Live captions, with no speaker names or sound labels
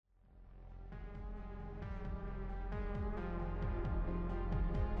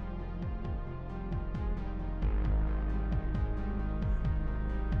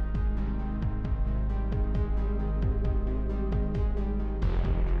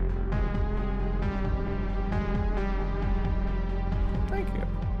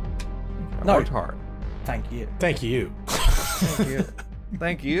No. Heart heart. Thank you. Thank you. Thank you.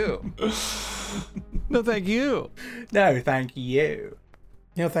 Thank you. No, thank you. No, thank you.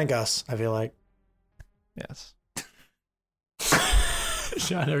 Thank us, I feel like. Yes.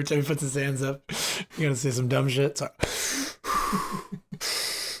 Sean, every time he puts his hands up, you're going to say some dumb shit. So.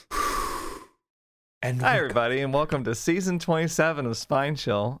 Hi, everybody, and welcome to Season 27 of Spine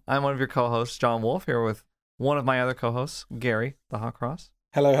Chill. I'm one of your co-hosts, John Wolf, here with one of my other co-hosts, Gary, the Hot Cross.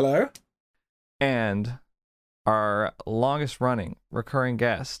 Hello, hello. And our longest-running recurring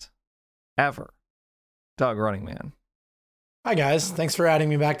guest ever, Doug Running Man. Hi, guys. Thanks for adding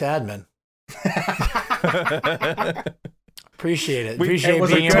me back to admin. Appreciate it. Appreciate It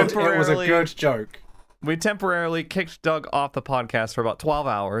was a good joke. We temporarily kicked Doug off the podcast for about 12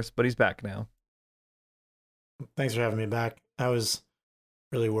 hours, but he's back now. Thanks for having me back. I was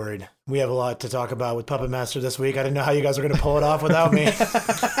really worried. We have a lot to talk about with Puppet Master this week. I didn't know how you guys were going to pull it off without me.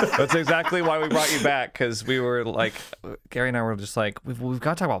 That's exactly why we brought you back, because we were like, Gary and I were just like, we've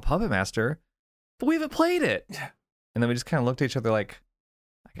got to talk about Puppet Master, but we haven't played it. And then we just kind of looked at each other like,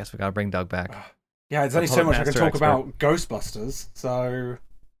 I guess we got to bring Doug back. Yeah, there's only so much I can talk about Ghostbusters, so...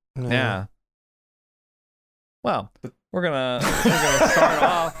 Yeah. Well, we're gonna start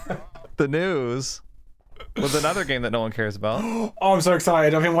off the news with another game that no one cares about. Oh, I'm so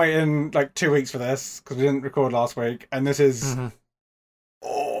excited. I've been waiting like 2 weeks for this because we didn't record last week. And this is... Mm-hmm.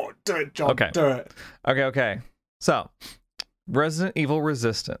 Oh, do it, John. Okay. Do it. Okay. So, Resident Evil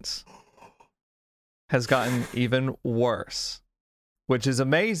Resistance has gotten even worse, which is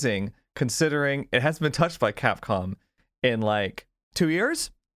amazing considering it hasn't been touched by Capcom in like 2 years.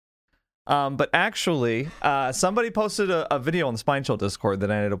 But actually, somebody posted a video on the Spine Chill Discord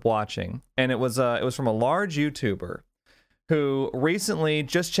that I ended up watching, and it was from a large YouTuber who recently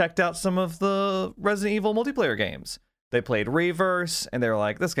just checked out some of the Resident Evil multiplayer games. They played Reverse, and they were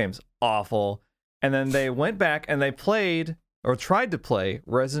like, "This game's awful." And then they went back and they played or tried to play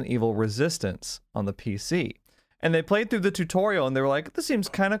Resident Evil Resistance on the PC, and they played through the tutorial, and they were like, "This seems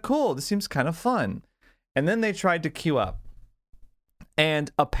kind of cool. This seems kind of fun." And then they tried to queue up.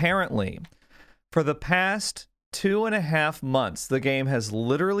 And apparently, for the past 2.5 months, the game has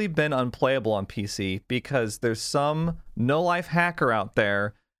literally been unplayable on PC because there's some no-life hacker out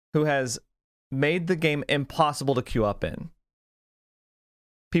there who has made the game impossible to queue up in.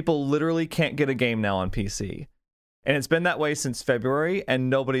 People literally can't get a game now on PC. And it's been that way since February, and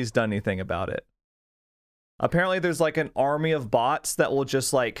nobody's done anything about it. Apparently, there's like an army of bots that will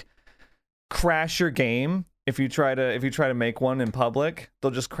just like crash your game. If you try to make one in public, they'll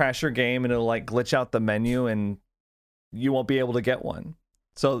just crash your game and it'll like glitch out the menu and you won't be able to get one.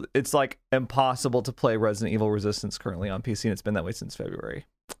 So it's like impossible to play Resident Evil Resistance currently on PC, and it's been that way since February.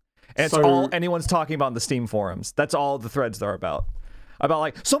 And it's all anyone's talking about in the Steam forums. That's all the threads are about. About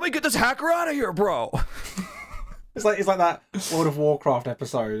like, somebody get this hacker out of here, bro. It's like that World of Warcraft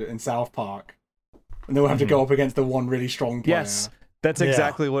episode in South Park, and they will have to go up against the one really strong player. Yes, that's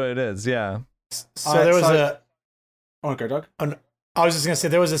exactly what it is. Yeah. So there was Oh, go, Doug. I was just going to say,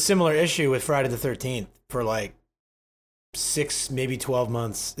 there was a similar issue with Friday the 13th for like 6, maybe 12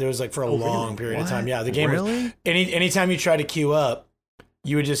 months. There was like for a long period of time. Yeah, the game was... Anytime you try to queue up,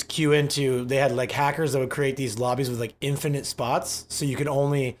 you would just queue into... They had like hackers that would create these lobbies with like infinite spots. So you could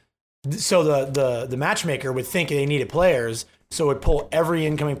only... So the matchmaker would think they needed players, so it would pull every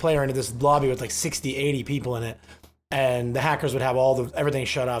incoming player into this lobby with like 60, 80 people in it. And the hackers would have everything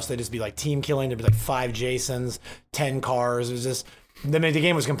shut off, so they'd just be like team killing. There'd be like 5 Jasons, 10 cars. It was just the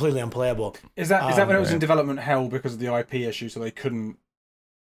game was completely unplayable. Is that when it was in development hell because of the IP issue, so they couldn't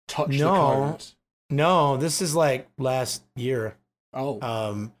touch the code? No, this is like last year.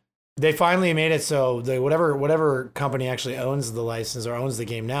 Oh. They finally made it so whatever company actually owns the license or owns the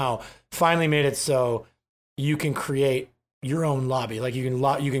game now finally made it so you can create your own lobby. Like you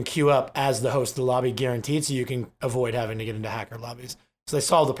can queue up as the host of the lobby guaranteed, so you can avoid having to get into hacker lobbies. So they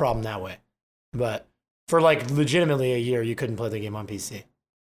solved the problem that way. But for like legitimately a year, you couldn't play the game on PC.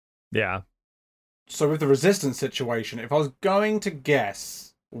 Yeah. So with the Resistance situation, if I was going to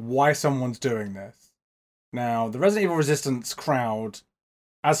guess why someone's doing this, now the Resident Evil Resistance crowd,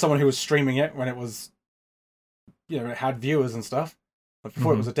 as someone who was streaming it when it was, it had viewers and stuff, but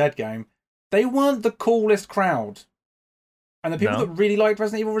before it was a dead game, they weren't the coolest crowd. And the people that really liked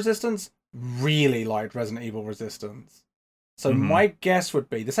Resident Evil Resistance really liked Resident Evil Resistance. So my guess would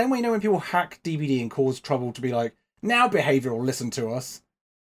be, the same way when people hack DVD and cause trouble to be like, now Behaviour will listen to us,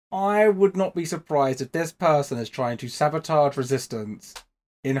 I would not be surprised if this person is trying to sabotage Resistance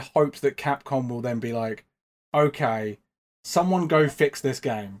in hopes that Capcom will then be like, okay, someone go fix this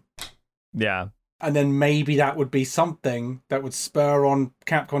game. Yeah. And then maybe that would be something that would spur on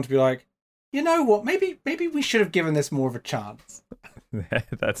Capcom to be like, you know what? Maybe we should have given this more of a chance.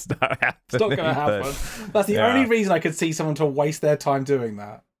 That's not happening. It's not going to happen. That's the only reason I could see someone to waste their time doing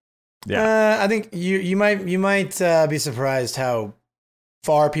that. Yeah, I think you might be surprised how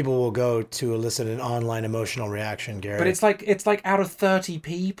far people will go to elicit an online emotional reaction, Gary. But it's like out of 30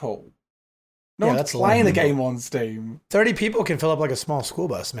 people. No one's that's playing the game on Steam. 30 people can fill up like a small school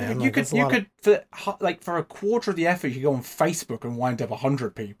bus, man. You could for a quarter of the effort, you could go on Facebook and wind up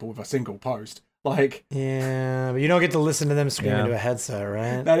 100 people with a single post. Like, yeah, but you don't get to listen to them scream into a headset,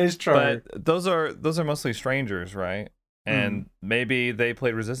 right? That is true. But those are mostly strangers, right? And maybe they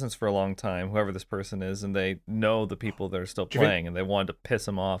played Resistance for a long time, whoever this person is, and they know the people that are still playing, and they wanted to piss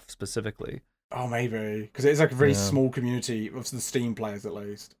them off specifically. Oh, maybe. Because it's like a very small community of the Steam players, at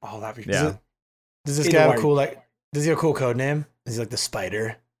least. Oh, that'd be... Yeah. Does this guy have a cool, does he have a cool code name? Is he like the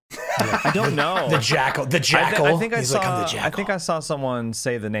Spider? I don't know. The Jackal. The Jackal. I think I'm the Jackal. I think I saw someone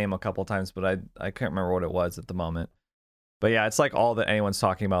say the name a couple times, but I can't remember what it was at the moment. But yeah, it's like all that anyone's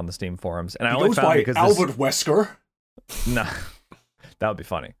talking about in the Steam forums. And I only found because Albert Wesker. No, that would be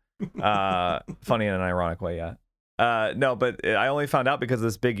funny. Funny in an ironic way, yeah. No, but I only found out because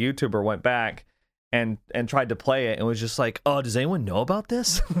this big YouTuber went back and tried to play it and was just like, oh, does anyone know about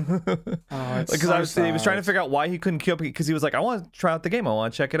this? Because he was trying to figure out why he couldn't queue up, because he was like, I want to try out the game, I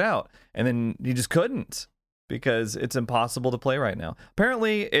want to check it out, and then he just couldn't because it's impossible to play right now.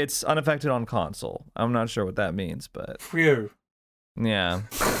 Apparently, it's unaffected on console. I'm not sure what that means, but phew. Yeah.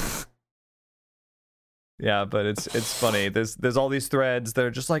 Yeah, but it's funny. There's all these threads that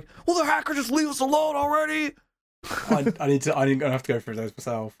are just like, well, the hacker just leave us alone already. I'm gonna have to go through those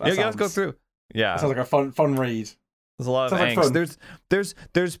myself. Yeah, you have to go through. Yeah, sounds like a fun read. There's a lot of angst.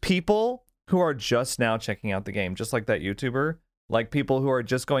 There's people who are just now checking out the game, just like that YouTuber. Like people who are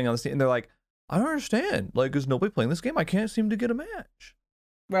just going on the Steam, and they're like, I don't understand. Like, is nobody playing this game? I can't seem to get a match.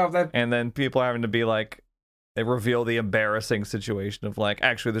 Well, and then people are having to be like, they reveal the embarrassing situation of like,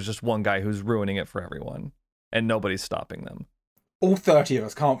 actually, there's just one guy who's ruining it for everyone, and nobody's stopping them. All 30 of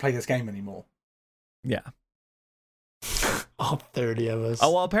us can't play this game anymore. Yeah. All 30 of us.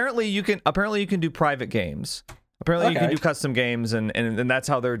 Oh well, apparently you can do private games. Apparently you can do custom games, and that's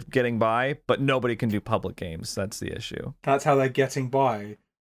how they're getting by. But nobody can do public games. That's the issue. That's how they're getting by.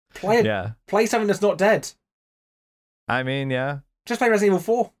 Play something that's not dead. I mean, yeah. Just play Resident Evil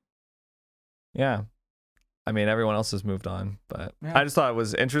 4. Yeah. I mean, everyone else has moved on, but I just thought it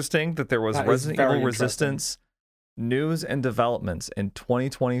was interesting that there was Resident Evil Resistance news and developments in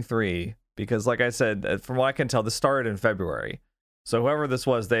 2023. Because, like I said, from what I can tell, this started in February. So whoever this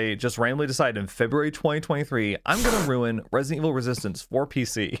was, they just randomly decided in February 2023, I'm going to ruin Resident Evil Resistance for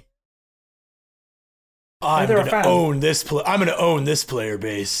PC. I'm going to own this. I'm going to own this player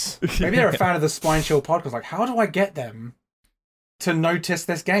base. Maybe they're a fan of the Spine Chill podcast. Like, how do I get them to notice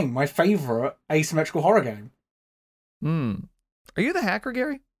this game? My favorite asymmetrical horror game. Are you the hacker,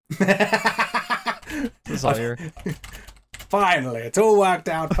 Gary? Finally, it's all worked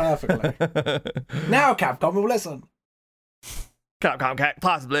out perfectly. Now Capcom will listen. Capcom can't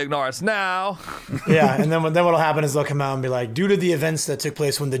possibly ignore us now. Yeah, and then what'll happen is they'll come out and be like, due to the events that took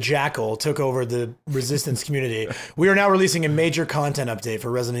place when the Jackal took over the Resistance community, we are now releasing a major content update for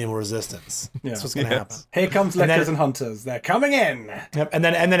Resident Evil Resistance. Yeah. That's what's going to happen. Here comes Lectors and Hunters. They're coming in. Yep, and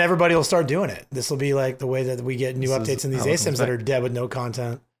then everybody will start doing it. This will be like the way that we get new updates in these ASIMs that are dead with no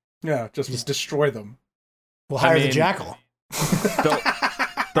content. Yeah, just destroy them. We'll hire the Jackal.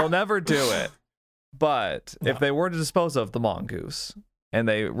 They'll never do it. But if they were to dispose of the Mongoose and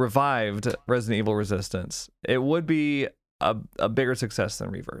they revived Resident Evil Resistance, it would be a bigger success than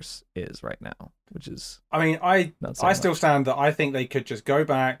Reverse is right now, which is... I mean, I still stand that I think they could just go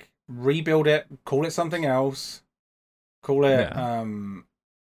back, rebuild it, call it something else, call it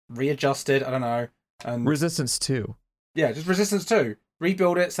readjusted, I don't know. And Resistance 2. Yeah, just Resistance 2.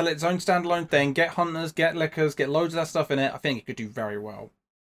 Rebuild it, sell it its own standalone thing, get Hunters, get Lickers, get loads of that stuff in it. I think it could do very well.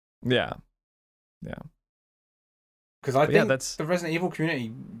 Yeah. Yeah. Because I think the Resident Evil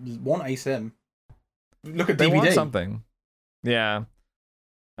community want ASIM. Look at DVD. They want something. Yeah.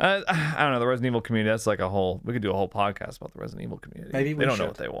 I don't know, the Resident Evil community, that's like we could do a whole podcast about the Resident Evil community. Maybe they don't know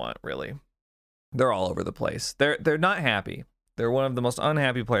what they want, really. They're all over the place. They're not happy. They're one of the most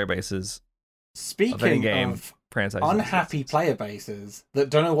unhappy player bases. Speaking of unhappy player bases that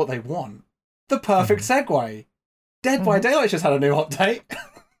don't know what they want, the perfect segue. Dead by Daylight just had a new update.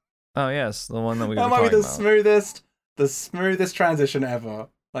 Oh yes, the one that we. That might be the smoothest transition ever.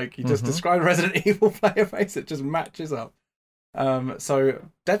 Like you just described Resident Evil player base, it just matches up. So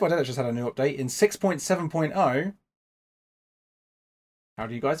Dead by Daylight just had a new update in 6.7.0. How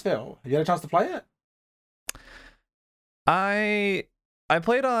do you guys feel? Have you had a chance to play it? I I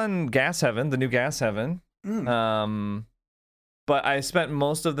played on Gas Heaven, the new Gas Heaven. But I spent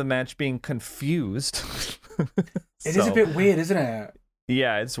most of the match being confused. It is a bit weird, isn't it?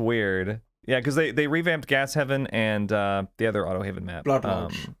 Yeah, it's weird. Yeah, because they revamped Gas Heaven and the other Auto Haven map. Blood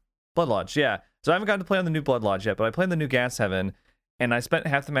Lodge. Blood Lodge, yeah. So I haven't gotten to play on the new Blood Lodge yet, but I played the new Gas Heaven, and I spent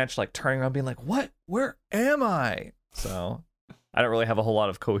half the match like turning around being like, what? Where am I? So I don't really have a whole lot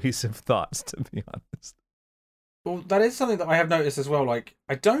of cohesive thoughts, to be honest. Well, that is something that I have noticed as well. Like,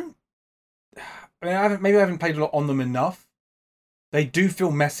 I haven't played a lot on them enough. They do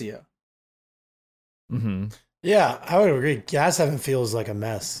feel messier. Mm-hmm. Yeah, I would agree. Gas Heaven feels like a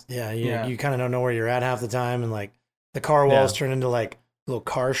mess. Yeah, you kind of don't know where you're at half the time, and like the car walls turn into like little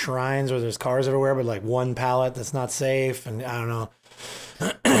car shrines where there's cars everywhere, but like one pallet that's not safe, and I don't know.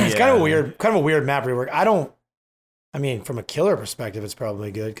 It's kind of a weird map rework. I mean, from a killer perspective, it's probably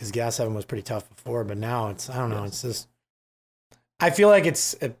good because Gas Heaven was pretty tough before, but now I don't know. It's just, I feel like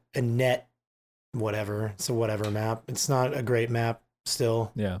it's a net whatever. It's a whatever map. It's not a great map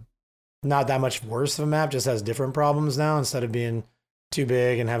still. Yeah. Not that much worse of a map, just has different problems now. Instead of being too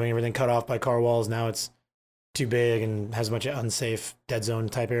big and having everything cut off by car walls, now it's too big and has a bunch of unsafe dead zone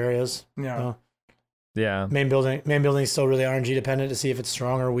type areas. Yeah. So, Yeah. main building is still really RNG dependent to see if it's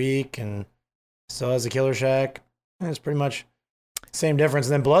strong or weak, and still has a killer shack. It's pretty much same difference.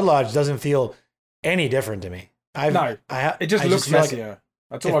 And then Blood Lodge doesn't feel any different to me. It just looks messier.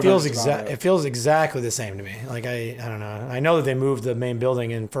 It feels exactly the same to me. Like I don't know. I know that they moved the main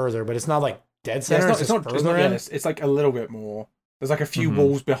building in further, but it's not like dead center. It's like a little bit more. There's like a few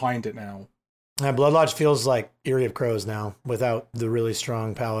walls behind it now. Blood Lodge feels like Eerie of Crows now, without the really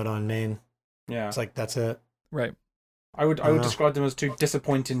strong palette on main. Yeah, it's like that's it. Right. I would describe them as two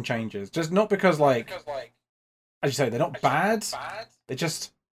disappointing changes. Just not because like as you say, they're not bad. They're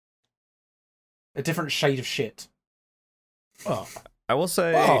just a different shade of shit. Oh. I will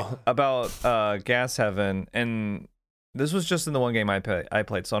say about Gas Heaven, and this was just in the one game I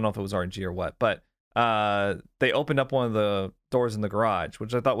played, so I don't know if it was RNG or what, but they opened up one of the doors in the garage,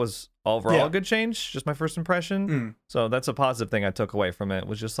 which I thought was overall a good change, just my first impression. So that's a positive thing I took away from it,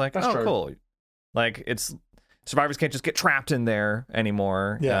 was just like, that's true. Cool. Like, it's survivors can't just get trapped in there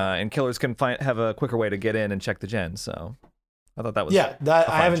anymore, and killers can have a quicker way to get in and check the gen, so I thought that was I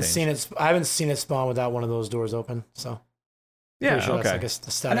haven't seen it spawn without one of those doors open, so yeah, sure okay. That's like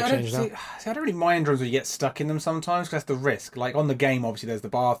a static change now. I don't really mind rooms where you get stuck in them sometimes, because that's the risk. Like on the game, obviously there's the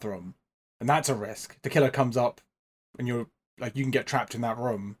bathroom, and that's a risk. The killer comes up, and you're like, you can get trapped in that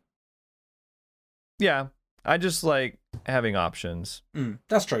room. Yeah, I just like having options.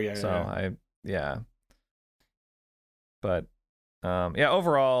 That's true. But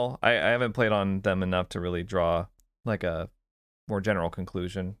overall, I haven't played on them enough to really draw like a more general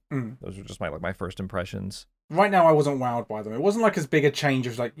conclusion. Those were just my first impressions. Right now, I wasn't wowed by them. It wasn't like as big a change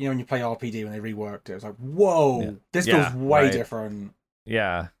as like, when you play RPD when they reworked it. It was like, whoa, this feels way different.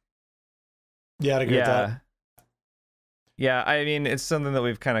 Yeah. Yeah, I'd agree with that. Yeah, I mean, it's something that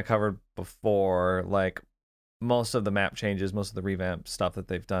we've kind of covered before. Like, most of the map changes, most of the revamp stuff that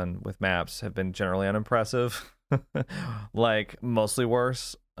they've done with maps have been generally unimpressive. Like, mostly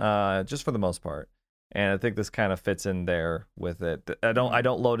worse, just for the most part. And I think this kind of fits in there with it. I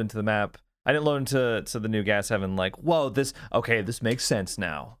don't load into the map. I didn't load into the new Gas Heaven like, whoa, this makes sense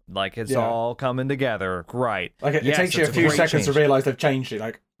now. Like, it's all coming together. Right. Like, it takes you a few seconds to realize they've changed it.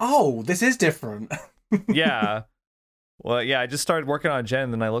 Like, oh, this is different. Yeah. Well, yeah, I just started working on Gen,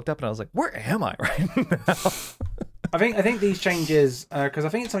 and then I looked up and I was like, where am I right now? I think these changes, because I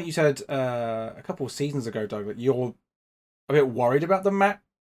think it's something you said a couple of seasons ago, Doug, that you're a bit worried about the map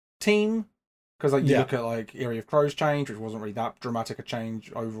team. Because like you look at like Eerie of Crows change, which wasn't really that dramatic a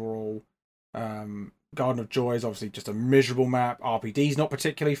change overall. Garden of Joy is obviously just a miserable map. RPD's not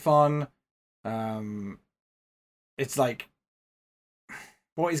particularly fun. It's like,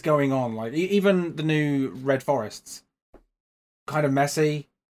 what is going on? Like even the new Red Forests, kind of messy,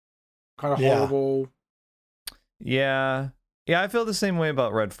 kind of horrible. Yeah, I feel the same way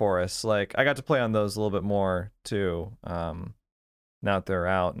about Red Forests. Like, I got to play on those a little bit more too. Now that they're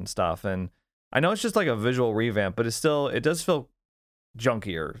out and stuff, and I know it's just like a visual revamp, but it does feel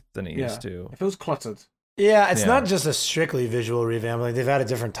junkier than it used to. It feels cluttered. Yeah, it's not just a strictly visual revamp. Like, they've added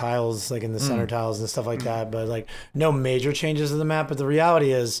different tiles, like in the center tiles and stuff like that, but like no major changes to the map. But the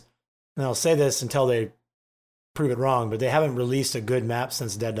reality is, and I'll say this until they prove it wrong, but they haven't released a good map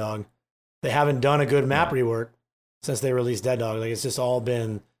since Dead Dog. They haven't done a good map rework since they released Dead Dog. Like, it's just all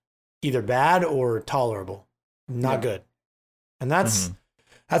been either bad or tolerable, not good. And that's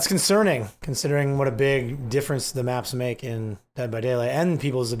concerning, considering what a big difference the maps make in Dead by Daylight and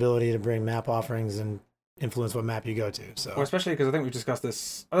people's ability to bring map offerings and influence what map you go to. So, well, especially because I think we discussed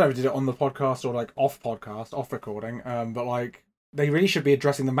this. I don't know if we did it on the podcast or like off podcast, off recording. But like they really should be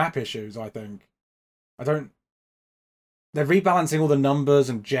addressing the map issues. I think. They're rebalancing all the numbers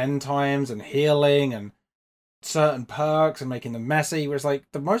and gen times and healing and certain perks and making them messy. Whereas like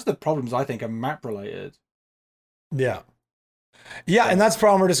most of the problems I think are map related. Yeah, and that's the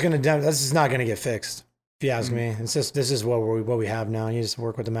problem. We're just gonna. This is not gonna get fixed. If you ask me, it's just this is what we have now. You just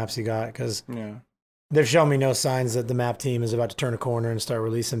work with the maps you got because they've shown me no signs that the map team is about to turn a corner and start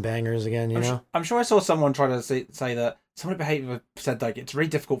releasing bangers again. I'm sure I saw someone try to say that someone at Behavior said like it's really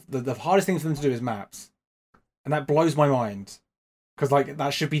difficult. The hardest thing for them to do is maps. And that blows my mind, because like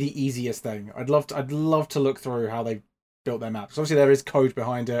that should be the easiest thing. I'd love to look through how they built their maps. Obviously, there is code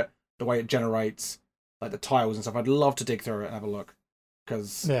behind it, the way it generates like the tiles and stuff. I'd love to dig through it and have a look,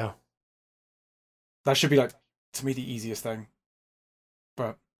 because that should be like to me the easiest thing.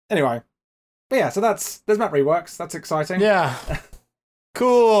 But anyway, so there's map reworks. That's exciting. Yeah,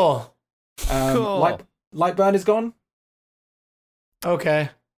 cool. Cool. Lightburn is gone. Okay.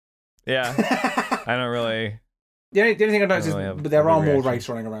 Yeah, I don't really. The only thing I noticed is really there are more wraiths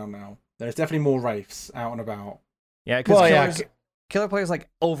running around now. There's definitely more wraiths out and about. Yeah, because killer players like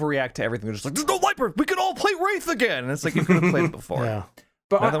overreact to everything. They're just like, there's no Lightburn. We can all play Wraith again. And it's like you could have played it before. Yeah,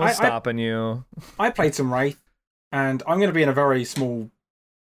 but nothing was stopping you. I played some Wraith, and I'm going to be in a very small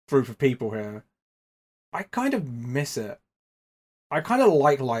group of people here. I kind of miss it. I kind of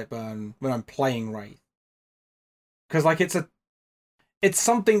like Lightburn when I'm playing Wraith, because like it's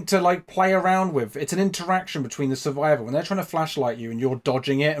something to like play around with. It's an interaction between the survivor. When they're trying to flashlight you and you're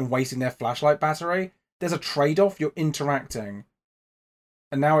dodging it and wasting their flashlight battery, there's a trade-off. You're interacting.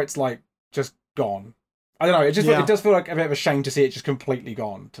 And now it's like just gone. I don't know. It does feel like a bit of a shame to see it just completely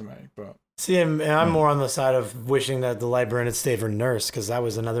gone to me. But see, I'm more on the side of wishing that the Lightburn had stayed for Nurse, because that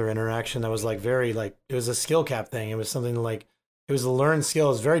was another interaction that was like very like it was a skill cap thing. It was something like it was a learned skill.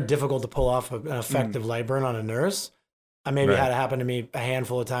 It was very difficult to pull off an effective Lightburn on a Nurse. I maybe had it happen to me a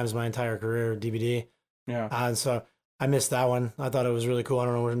handful of times my entire career, DBD. Yeah. And so I missed that one. I thought it was really cool. I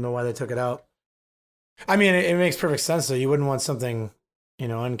don't know why they took it out. I mean, it makes perfect sense, though. You wouldn't want something,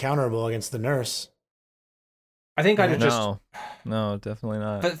 uncounterable against the Nurse. I think I'd have No, definitely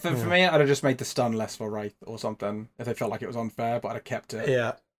not. For me, I'd have just made the stun less for Wraith or something if they felt like it was unfair, but I'd have kept it.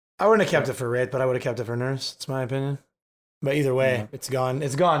 Yeah. I wouldn't have kept it for Wraith, but I would have kept it for Nurse. It's my opinion. But either way, it's gone.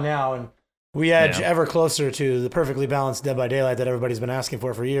 It's gone now, and we edge ever closer to the perfectly balanced Dead by Daylight that everybody's been asking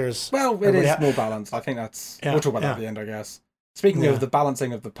for years. Well, it is more balanced. I think that's... we'll talk about that at the end, I guess. Speaking of the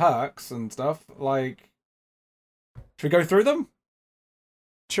balancing of the perks and stuff, like... Should we go through them?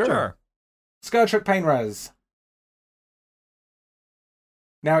 Sure. Scourge Hook Pain Res.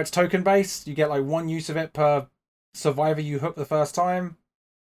 Now it's token based. You get like one use of it per survivor you hook the first time.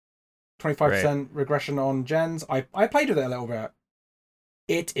 25% regression on gens. I played with it a little bit.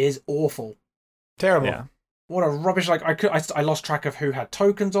 It is awful. Terrible. Yeah. What a rubbish! Like I lost track of who had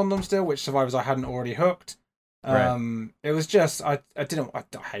tokens on them still, which survivors I hadn't already hooked. It was just I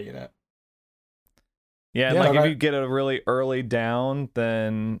hated it. Yeah, like if you get a really early down,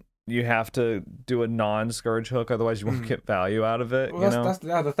 then you have to do a non-scourge hook, otherwise you won't get value out of it. Well, that's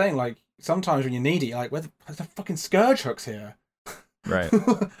the other thing. Like sometimes when you need it, you're like, where's the fucking scourge hooks here? Right.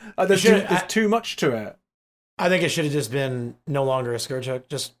 There's too much to it. I think it should have just been no longer a scourge hook.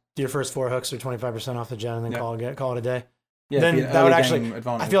 Just your first 4 hooks are 25% off the gen, and then call it a day. Yeah, then that would actually.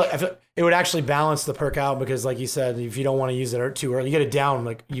 I feel it would actually balance the perk out, because, like you said, if you don't want to use it too early, you get it down.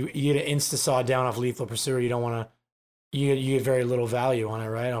 Like you get an insta saw down off Lethal Pursuer. You don't want to. You get very little value on it,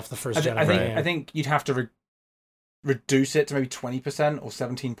 right, off the first gen. I think you'd have to reduce it to maybe 20% or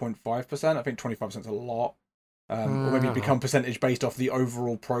 17.5%. I think 25% is a lot. Or maybe become percentage based off the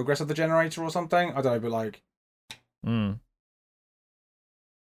overall progress of the generator or something. I don't know, but like.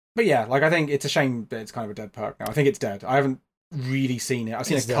 But yeah, like I think it's a shame that it's kind of a dead perk now. I think it's dead. I haven't really seen it. I've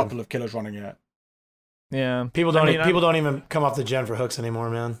seen a couple of killers running it. Yeah, people don't even come off the gen for hooks anymore,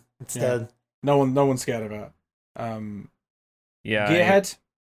 man. It's dead. No one's scared of it. Gearhead.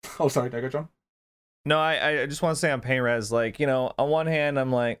 Oh, sorry, go John. No, I just want to say on Pain Res, like, on one hand,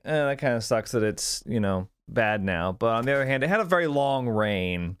 I'm like, that kind of sucks that it's, bad now. But on the other hand, it had a very long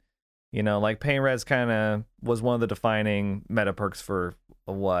reign. Like Pain Res kind of was one of the defining meta perks for,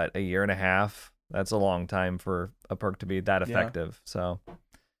 a year and a half? That's a long time for a perk to be that effective. So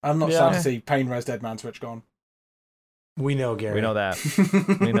I'm not sad to see Pain Res Dead Man Switch gone. We know, Gary. We know that.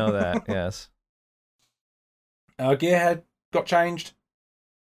 We know that, yes. Gearhead got changed.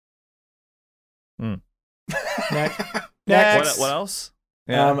 Next. What else?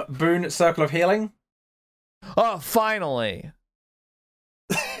 Yeah. Boon Circle of Healing. Oh, finally.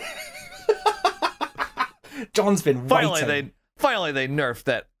 John's been waiting. Finally they nerfed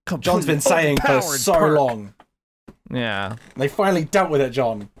that. John's been saying for so long. Yeah. They finally dealt with it,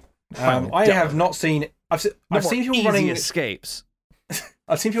 John. I have not seen. I've seen people running escapes.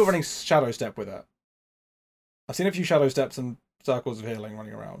 I've seen people running Shadow Step with it. I've seen a few Shadow Steps and circles of healing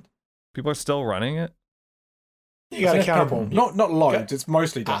running around. People are still running it. You got a couple. Not loads. It's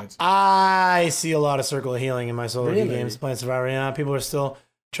mostly dead. I see a lot of circle of healing in my solo queue games playing Survivor. Yeah, people are still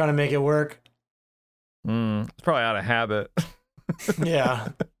trying to make it work. It's probably out of habit. Yeah,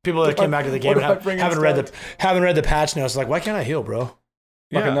 people that came back to the game haven't read the patch notes. Like, why can't I heal, bro?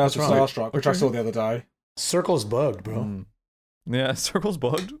 Like a nurse with Starstruck, which I saw the other day. Circle's bugged, bro. Yeah, circle's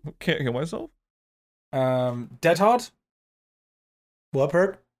bugged. Can't heal myself. Dead Hard. What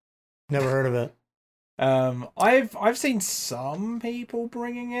perk? Never heard of it. I've seen some people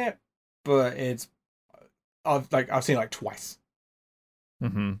bringing it, but I've seen like twice.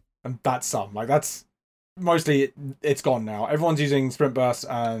 Mm-hmm. And that's some. Like that's mostly it's gone now. Everyone's using Sprint Burst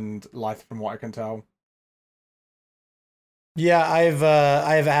and Life, from what I can tell. Yeah,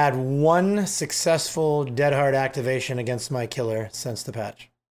 I've had one successful Dead Hard activation against my killer since the patch.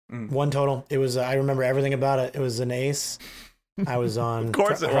 One total. It was I remember everything about it. It was an ace. I was on of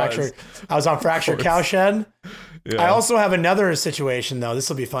course Fractured. I was on Fractured Cowshed. Yeah. I also have another situation though. This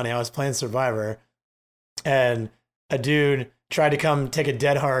will be funny. I was playing Survivor, and a dude tried to come take a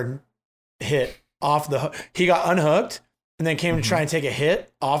Dead Hard hit off the hook. He got unhooked and then came to try and take a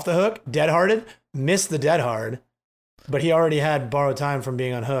hit off the hook. Dead Hearted, missed the Dead Hard, but he already had borrowed time from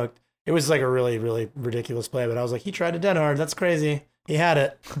being unhooked. It was like a really, really ridiculous play. But I was like, he tried to Dead Hard. That's crazy. He had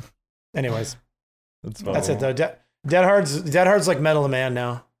it. Anyways, that's it though. Dead Hard's like Metal of Man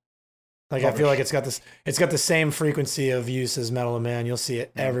now. Like I feel like it's got the same frequency of use as Metal of Man. You'll see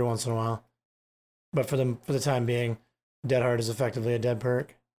it every once in a while. But for the time being, Dead Hard is effectively a dead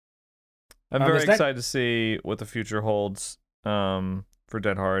perk. I'm very excited to see what the future holds for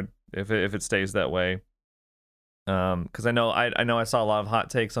Dead Hard if it stays that way. Because I know I saw a lot of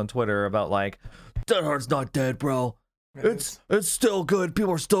hot takes on Twitter about like Dead Hard's not dead, bro. It's still good.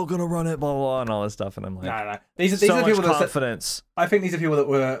 People are still gonna run it, blah blah, blah and all this stuff. And I'm like, no. These are people confidence. I think these are people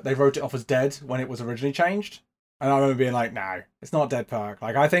that they wrote it off as dead when it was originally changed. And I remember being like, no, it's not dead perk.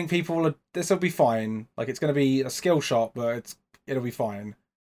 Like I think this will be fine. Like it's gonna be a skill shot, but it'll be fine.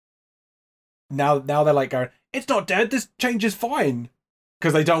 Now they're like going, it's not dead. This change is fine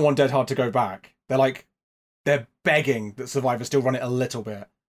because they don't want Dead Hard to go back. They're begging that Survivor still run it a little bit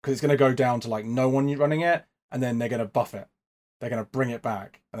because it's gonna go down to like no one running it. And then they're going to buff it. They're going to bring it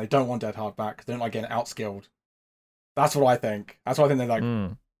back. And they don't want Dead Hard back because they don't like getting outskilled. That's what I think. That's why I think they're like,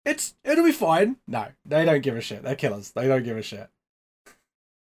 it'll be fine. No, they don't give a shit. They're killers. They don't give a shit.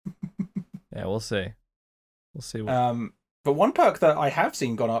 Yeah, we'll see. We'll see. But one perk that I have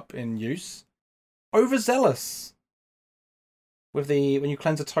seen gone up in use, Overzealous. With when you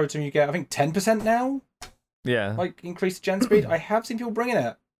cleanse a totem, you get, I think, 10% now? Yeah. Like, increased gen speed. I have seen people bringing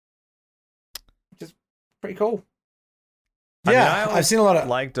it. Pretty cool. Yeah, I've seen a lot of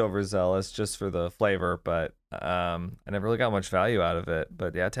liked Overzealous just for the flavor, but I never really got much value out of it.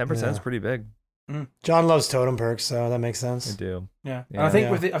 But yeah, 10% is pretty big. John loves totem perks, so that makes sense. I do. Yeah, and I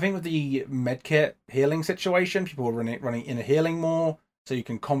think with the medkit healing situation, people are running inner healing more, so you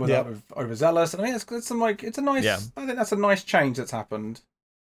can combo that with Overzealous. And I think it's a nice. Yeah. I think that's a nice change that's happened.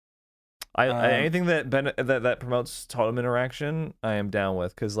 Anything that promotes totem interaction, I am down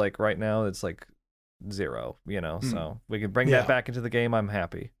with because like right now it's like 0, so we can bring that back into the game. I'm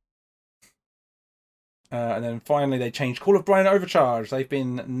happy. And then finally they changed Call of Brian Overcharge. They've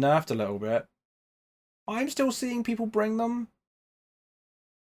been nerfed a little bit. I'm still seeing people bring them.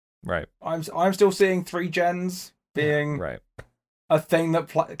 Right. I'm still seeing 3 gens being a thing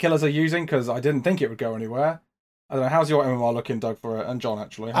that killers are using because I didn't think it would go anywhere. I don't know. How's your MMR looking, Doug, for it? And John,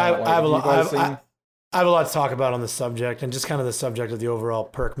 actually. I have a lot to talk about on the subject and just kind of the subject of the overall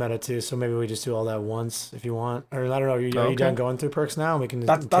perk meta too. So maybe we just do all that once if you want. Or I don't know. Are you done going through perks now? We can.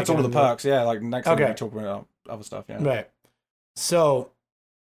 That's all of the perks. Yeah. Like next time we talk about other stuff. Yeah. Right. So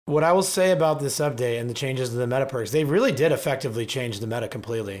what I will say about this update and the changes to the meta perks, they really did effectively change the meta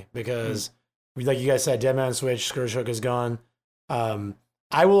completely because, like you guys said, Deadman Switch, Scourge Hook is gone.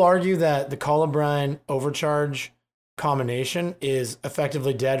 I will argue that the Call of Brian Overcharge combination is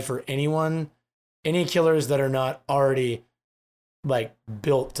effectively dead for any killers that are not already like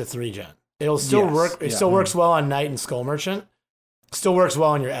built to 3-gen. It'll still work. It still works well on Knight and Skull Merchant. Still works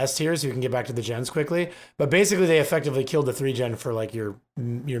well on your S tier, so you can get back to the gens quickly. But basically, they effectively killed the 3-gen for like your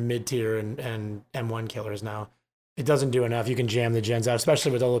mid tier and M1 killers now. It doesn't do enough. You can jam the gens out,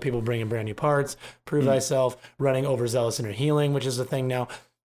 especially with all the people bringing brand new parts. Prove Thyself, running Overzealous inner healing, which is a thing now.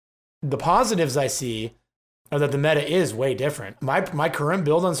 The positives I see or that the meta is way different. My current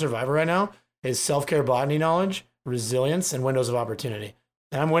build on Survivor right now is self-care botany knowledge, resilience, and windows of opportunity.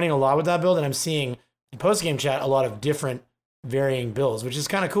 And I'm winning a lot with that build, and I'm seeing in post-game chat a lot of different varying builds, which is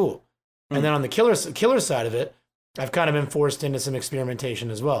kind of cool. And then on the killer side of it, I've kind of been forced into some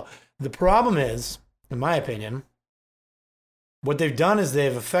experimentation as well. The problem is, in my opinion, what they've done is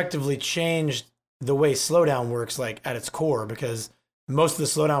they've effectively changed the way slowdown works, like at its core, because most of the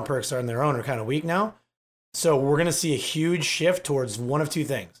slowdown perks on their own are kind of weak now. So we're going to see a huge shift towards one of two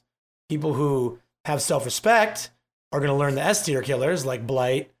things. People who have self-respect are going to learn the S tier killers like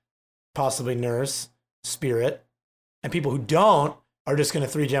Blight, possibly Nurse, Spirit, and people who don't are just going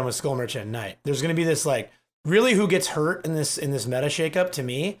to 3-gem with Skull Merchant and Knight. There's going to be this like, really who gets hurt in this meta shakeup to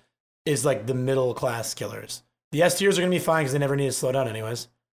me is like the middle class killers. The S tiers are going to be fine because they never need to slow down anyways.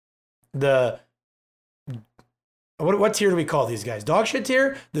 What tier do we call these guys? Dog shit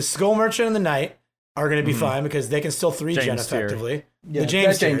tier? The Skull Merchant and the Knight are going to be fine because they can still 3-gen effectively. Yeah, the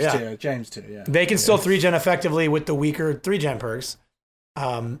James tier, yeah. They can still 3-gen effectively with the weaker 3-gen perks.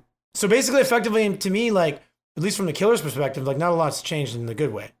 So basically, effectively, to me, like, at least from the killer's perspective, like, not a lot's changed in the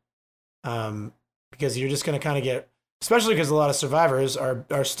good way. Because you're just going to kind of get, especially because a lot of survivors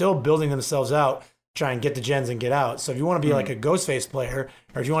are still building themselves out, try and get the gens and get out. So if you want to be like a Ghostface player,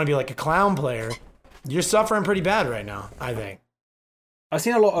 or if you want to be like a clown player, you're suffering pretty bad right now, I think. I've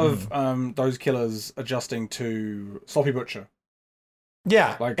seen a lot of those killers adjusting to Sloppy Butcher.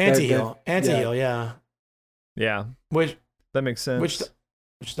 Yeah, like anti-heal. Anti-heal, yeah. Yeah. Which that makes sense.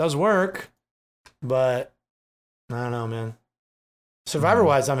 Which does work, but I don't know, man.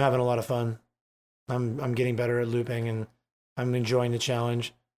 Survivor-wise, I'm having a lot of fun. I'm getting better at looping, and I'm enjoying the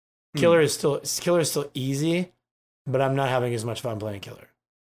challenge. Killer is still easy, but I'm not having as much fun playing Killer,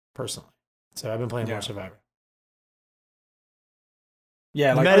 personally. So I've been playing more Survivor.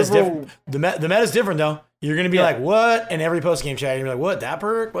 Yeah, the like meta's overall, different. The meta's different though. You're gonna be like, what? In every post game chat, you're gonna be like, what? That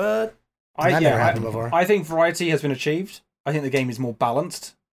perk? What? That never happened before. I think variety has been achieved. I think the game is more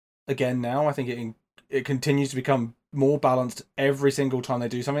balanced again now. I think it continues to become more balanced every single time they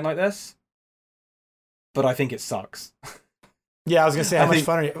do something like this. But I think it sucks. Yeah, I was gonna say, how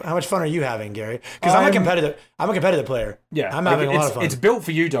much fun are you having, Gary? Because I'm a competitive player. Yeah, I'm having a lot of fun. It's built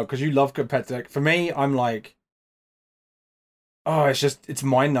for you, Doug, because you love competitive. For me, I'm like, oh, it's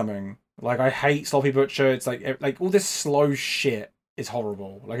mind numbing. Like, I hate Sloppy Butcher. It's like all this slow shit is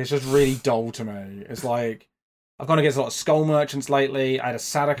horrible. Like, it's just really dull to me. It's like, I've gone against a lot of Skull Merchants lately. I had a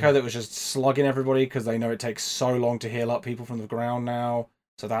Sadako that was just slugging everybody because they know it takes so long to heal up people from the ground now.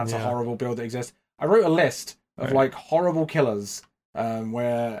 So that's a horrible build that exists. I wrote a list of like horrible killers,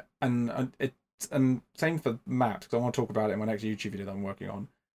 where and same for maps, because I want to talk about it in my next YouTube video that I'm working on.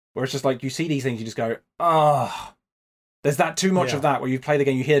 Where it's just like you see these things, you just go, there's that too much of that where you play the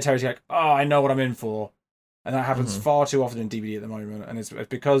game, you hear the terrorists, you're like, I know what I'm in for, and that happens far too often in DBD at the moment, and it's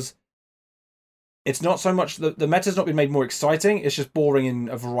because it's not so much the meta's not been made more exciting; it's just boring in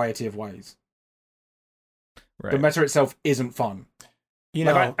a variety of ways. Right. The meta itself isn't fun. You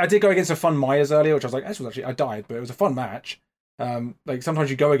know, I did go against a fun Myers earlier, which I was like, this was actually, I died, but it was a fun match. Like sometimes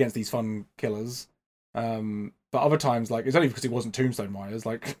you go against these fun killers, but other times, like, it's only because it wasn't Tombstone Myers.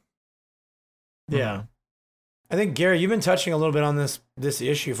 Like, yeah, I think Gary, you've been touching a little bit on this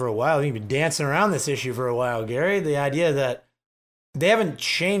issue for a while. You've been dancing around this issue for a while, Gary. The idea that they haven't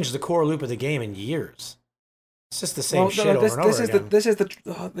changed the core loop of the game in years. It's just the same shit over and over again.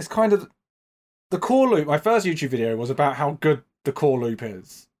 This kind of the core loop. My first YouTube video was about how good the core loop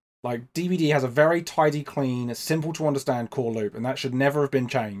is. Like, DBD has a very tidy, clean, simple to understand core loop, and that should never have been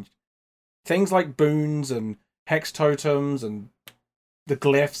changed. Things like boons and hex totems and the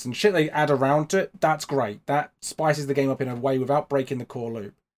glyphs and shit they add around to it, that's great. That spices the game up in a way without breaking the core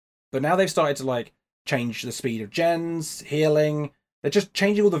loop. But now they've started to like change the speed of gens, healing. They're just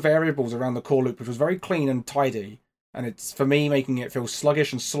changing all the variables around the core loop, which was very clean and tidy. And it's, for me, making it feel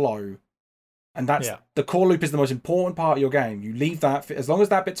sluggish and slow. And that's the core loop is the most important part of your game. You leave that, as long as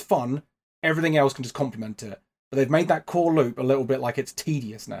that bit's fun, everything else can just complement it. But they've made that core loop a little bit like it's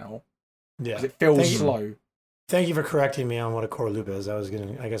tedious now. Yeah, because it feels slow. Thank you for correcting me on what a core loop is. I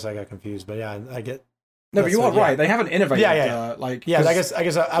guess I got confused, but yeah, I get. No, but you are right. They haven't innovated. I guess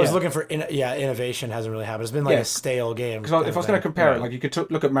I was looking for innovation hasn't really happened. It's been like a stale game. Because if I was going to compare it, like you could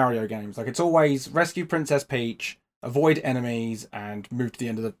look at Mario games. Like it's always rescue Princess Peach, avoid enemies, and move to the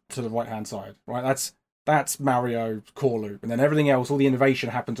end of the right hand side. Right, that's Mario core loop, and then everything else, all the innovation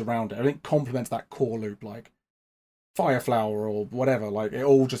happens around it. Everything complements that core loop, like Fire Flower or whatever. Like it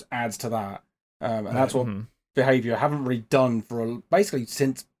all just adds to that, and that's what behavior haven't really done for basically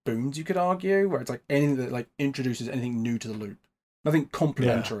since Boons, you could argue, where it's like anything that like introduces anything new to the loop, nothing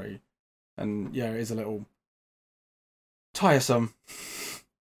complementary, and it is a little tiresome.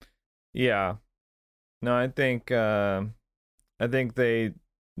 Yeah. No, I think they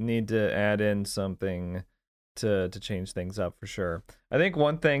need to add in something to change things up for sure. I think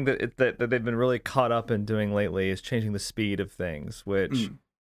one thing that they've been really caught up in doing lately is changing the speed of things, which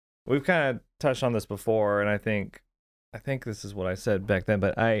we've kind of touched on this before, and I think this is what I said back then,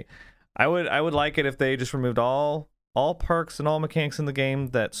 but I would like it if they just removed all perks and all mechanics in the game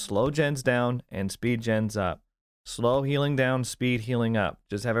that slow gens down and speed gens up. Slow healing down, speed healing up.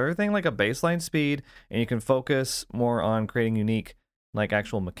 Just have everything like a baseline speed, and you can focus more on creating unique, like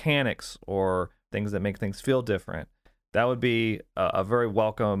actual mechanics or things that make things feel different. That would be a very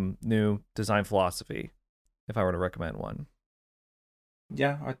welcome new design philosophy if I were to recommend one.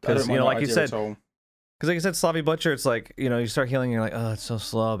 Yeah, I don't Because, mind that like you idea said, at all. because like you said, Sloppy Butcher, it's like, you start healing, and you're like, oh, it's so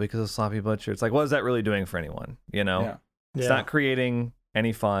slow because of Sloppy Butcher. It's like, what is that really doing for anyone? Yeah. It's not creating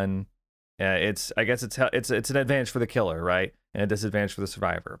any fun. I guess it's an advantage for the killer, right, and a disadvantage for the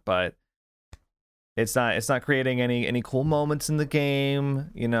survivor. But it's not creating any cool moments in the game,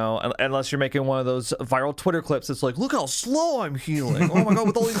 unless you're making one of those viral Twitter clips. It's like, look how slow I'm healing. Oh my god,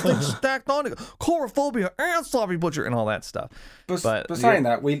 with all these things stacked on it, Chorophobia and Sloppy Butcher and all that stuff. But saying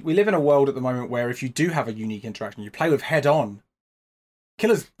that, we live in a world at the moment where if you do have a unique interaction, you play with head on.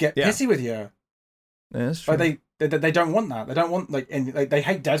 Killers get pissy with you. Yeah, that's true. Like they don't want that. They don't want they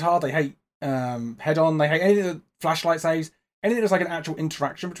hate Dead Hard. They hate head on. They hate anything that flashlight saves. Anything that's like an actual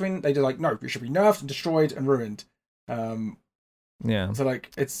interaction between, they do like, no, it should be nerfed and destroyed and ruined. Yeah. So like,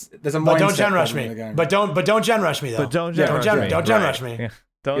 there's a mindset. But don't gen rush problem me. in the game. But don't gen rush me though. But don't gen rush me. Don't gen rush me. Yeah.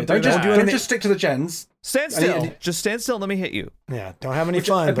 Don't that. just stick to the gens. Stand still. Just stand still and let me hit you. Yeah. Don't have any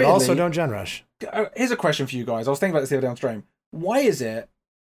fun, but also don't gen rush. Here's a question for you guys. I was thinking about this the other day on stream. Why is it?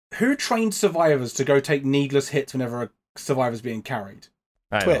 Who trained survivors to go take needless hits whenever a survivor's being carried?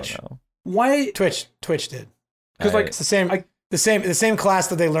 Twitch. I don't know. Why? Twitch did. Because like it's the same class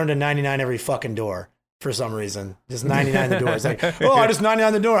that they learned to 99 every fucking door for some reason. Just 99 the door. It's like, oh, I just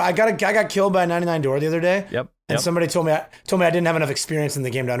 99 the door. I got killed by a 99 door the other day. Yep. And somebody told me I didn't have enough experience in the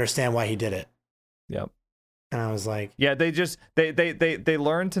game to understand why he did it. Yep. And I was like, yeah, they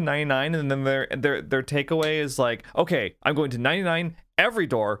learn to 99, and then their takeaway is like, okay, I'm going to 99 every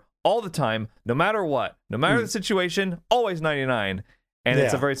door all the time, no matter what, no matter the situation, always 99. And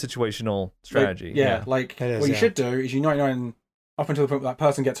it's a very situational strategy. What you should do is you 99 up until the point where that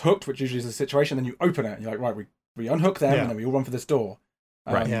person gets hooked, which usually is the situation, then you open it. And you're like, right, we unhook them, and then we all run for this door.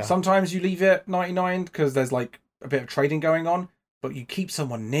 Sometimes you leave it 99 because there's like a bit of trading going on, but you keep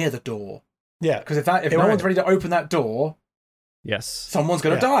someone near the door. Yeah. Because if no one's ready to open that door, yes, someone's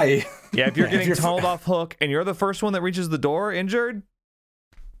going to die. Yeah, if you're getting tunneled off hook and you're the first one that reaches the door injured,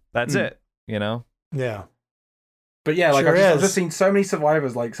 that's it, Yeah. But yeah, like I've just seen so many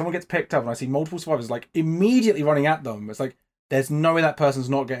survivors, like someone gets picked up and I see multiple survivors like immediately running at them. It's like, there's no way that person's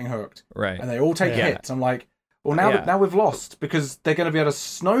not getting hooked. Right. And they all take hits. I'm like, well, now we've lost because they're going to be able to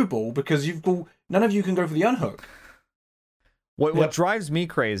snowball because none of you can go for the unhook. What drives me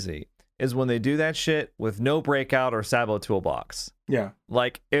crazy is when they do that shit with no breakout or Sabo toolbox. Yeah.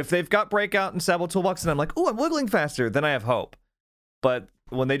 Like if they've got breakout and Sabo toolbox and I'm like, oh, I'm wiggling faster, then I have hope. But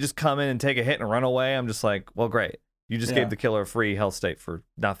when they just come in and take a hit and run away, I'm just like, well, great. You just gave the killer a free health state for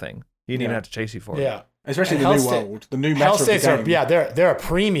nothing. He didn't even have to chase you for it. Yeah. Especially in the new world. The new meta health of the states game. they're a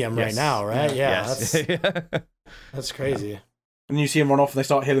premium right now, right? Yeah. That's crazy. Yeah. And you see them run off and they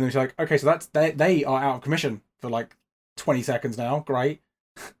start healing them. You're like, okay, so they are out of commission for like 20 seconds now. Great.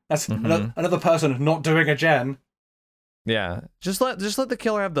 That's another person not doing a gen. Yeah. Just let the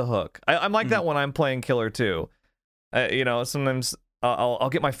killer have the hook. I'm like that when I'm playing killer too. Sometimes I'll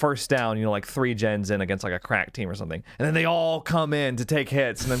get my first down, like 3 gens in against like a crack team or something, and then they all come in to take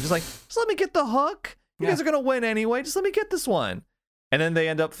hits, and I'm just like, just let me get the hook. You guys are gonna win anyway. Just let me get this one. And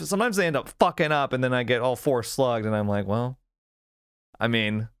then sometimes they end up fucking up, and then I get all 4 slugged, and I'm like, well, I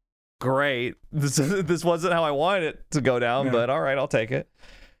mean, great. This wasn't how I wanted it to go down, but all right, I'll take it.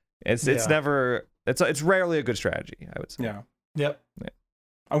 It's rarely a good strategy, I would say. Yeah. Yep. Yeah.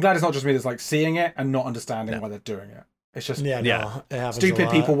 I'm glad it's not just me that's like seeing it and not understanding why they're doing it. It's just it happens stupid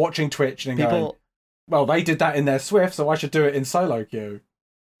people watching Twitch and going, well, they did that in their Swift, so I should do it in solo queue.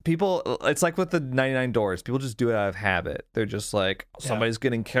 People, it's like with the 99 doors. People just do it out of habit. They're just like, somebody's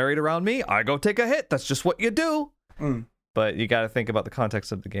getting carried around me, I go take a hit. That's just what you do. But you got to think about the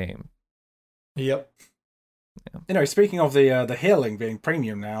context of the game. Yep. Yeah. Speaking of the healing being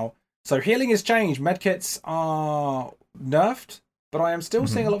premium now, so healing has changed. Medkits are nerfed, but I am still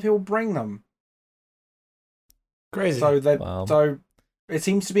seeing a lot of people bring them. Crazy. So it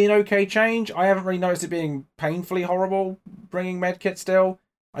seems to be an okay change. I haven't really noticed it being painfully horrible bringing medkits still.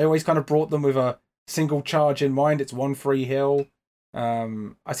 I always kind of brought them with a single charge in mind. It's one free heal.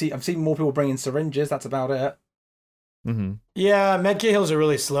 I've seen more people bringing syringes. That's about it. Mm-hmm. Yeah, medkit heals are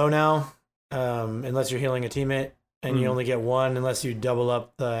really slow now, unless you're healing a teammate, and you only get one unless you double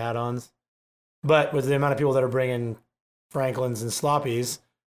up the add-ons. But with the amount of people that are bringing Franklins and Sloppies,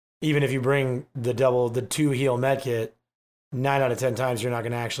 even if you bring the 2 heal medkit, 9 out of 10 times you're not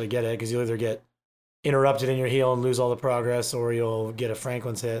going to actually get it because you'll either get interrupted in your heal and lose all the progress, or you'll get a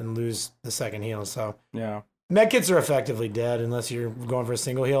Franklin's hit and lose the second heal. So yeah, medkits are effectively dead unless you're going for a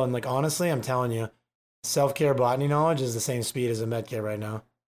single heal. And like honestly, I'm telling you, self-care botany knowledge is the same speed as a medkit right now.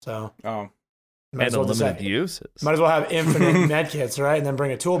 So and unlimited uses. Might as well have infinite medkits, right? And then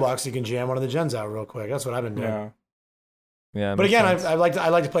bring a toolbox so you can jam one of the gens out real quick. That's what I've been doing. Yeah. But again, I like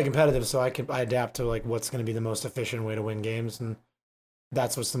to play competitive, so I adapt to like what's going to be the most efficient way to win games, and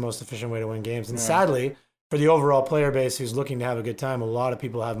that's what's the most efficient way to win games. And sadly, for the overall player base who's looking to have a good time, a lot of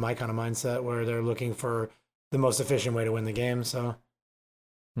people have my kind of mindset where they're looking for the most efficient way to win the game. So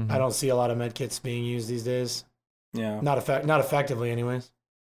I don't see a lot of medkits being used these days. Yeah, not effectively, anyways.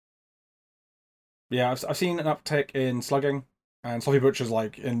 Yeah, I've seen an uptick in slugging, and Sloppy Butcher's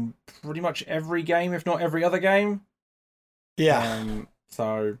like in pretty much every game, if not every other game. Yeah.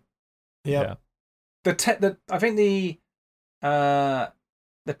 So. Yeah. I think the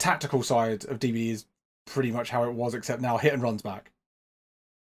tactical side of DBD is pretty much how it was, except now hit and run's back.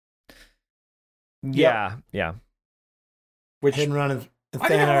 Yeah. Which hit and run and I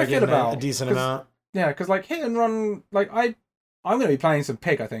don't know how I feel about a decent amount. Yeah, because like hit and run, like I'm going to be playing some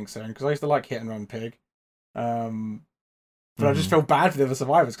Pig, I think, soon, because I used to like hit and run Pig. But I just feel bad for the other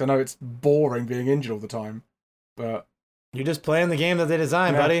survivors, because I know it's boring being injured all the time. But you're just playing the game that they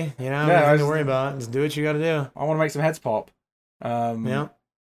designed, buddy. You know, nothing to worry about. Just do what you got to do. I want to make some heads pop. Yeah.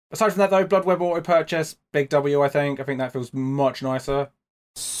 Aside from that, though, Blood Web auto purchase, big W, I think. I think that feels much nicer.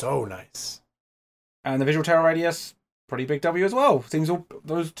 So nice. And the visual terror radius, pretty big W as well. Seems all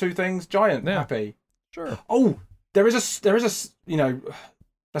those two things giant. Yeah. Happy. Sure. Oh, there is a you know,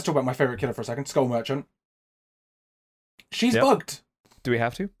 let's talk about my favorite killer for a second. Skull Merchant. She's bugged. Do we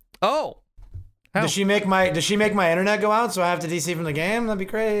have to? Oh. How? Does she make my internet go out so I have to DC from the game? That'd be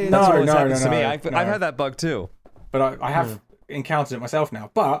crazy. No, That's what happens to me. I've had that bug too. But I have encountered it myself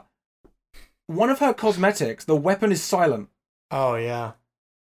now. But one of her cosmetics, the weapon is silent. Oh yeah.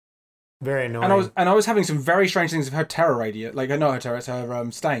 Very annoying. And I was having some very strange things with her terror radius. Like not her terror, it's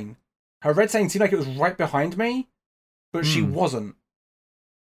her stain. Her red stain seemed like it was right behind me, but she wasn't.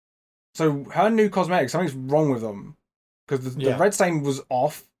 So her new cosmetics, something's wrong with them. Because the red stain was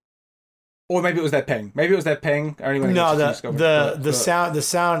off. Or maybe it was their ping. The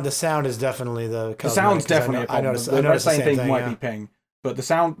sound is definitely the cosmetic. The sound's definitely a problem. The red stain thing might be ping. But the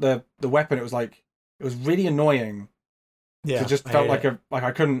sound, the weapon, it was really annoying. Yeah. It just felt like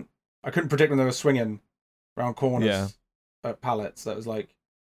I couldn't predict when they were swinging around corners at pallets. That was like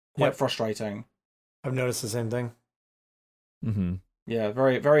quite frustrating. I've noticed the same thing. Mm-hmm. Yeah,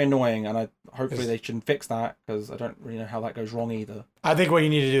 very, very annoying, and hopefully they shouldn't fix that, because I don't really know how that goes wrong either. I think what you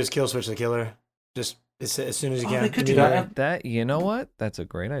need to do is kill switch the killer, just as soon as you can. They could do that. That you know what? That's a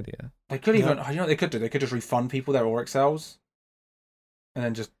great idea. They could even, you know what they could do? They could just refund people their auric cells, and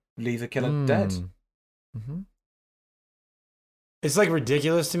then just leave the killer dead. Mm-hmm. It's like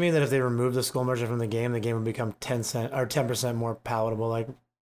ridiculous to me that if they remove the Skull Merchant from the game would become 10% more palatable. Like,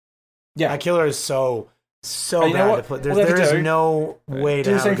 that killer is so bad to put. There is no way to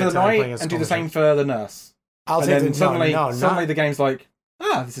do the same for the knight and do the same for the nurse. Suddenly the game's like,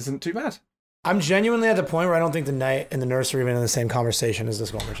 this isn't too bad. I'm genuinely at the point where I don't think the knight and the nurse are even in the same conversation as the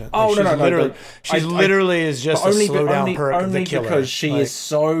Skull Merchant. Oh, like, no. She's literally is just a slow down perk of the killer. Because she is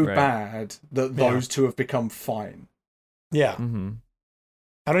so bad that those two have become fine. Yeah. Mm-hmm.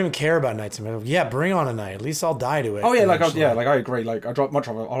 I don't even care about knights. Yeah, bring on a knight. At least I'll die to it. Oh yeah, I agree. Like I drop much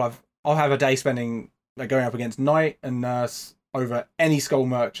of it. I'll have a day spending going up against knight and nurse over any Skull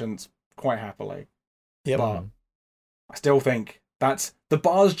Merchants quite happily. Yeah, but I still think that's the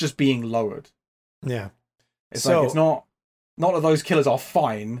bar's just being lowered. Yeah, it's not that those killers are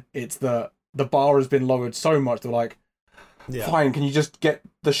fine. It's that the bar has been lowered so much. They're like, fine. Can you just get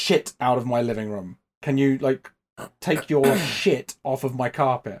the shit out of my living room? Can you take your shit off of my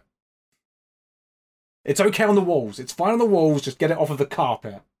carpet? It's okay on the walls. It's fine on the walls. Just get it off of the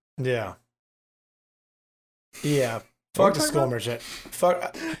carpet. Yeah. Yeah. Fuck the Skull Merchant. We're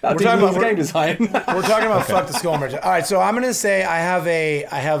talking about game design. We're talking about fuck the Skull Merchant. All right, so I'm gonna say I have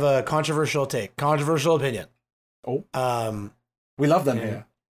a controversial opinion. Oh. We love them here.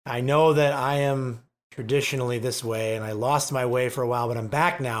 I know that I am traditionally this way, and I lost my way for a while, but I'm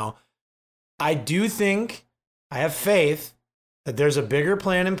back now. I do think I have faith that there's a bigger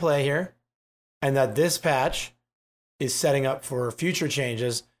plan in play here, and that this patch is setting up for future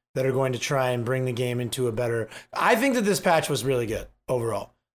changes that are going to try and bring the game into a better. I think that this patch was really good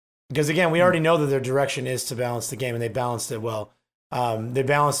overall. Because again, we already know that their direction is to balance the game, and they balanced it well. They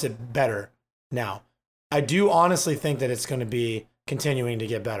balanced it better now. I do honestly think that it's going to be continuing to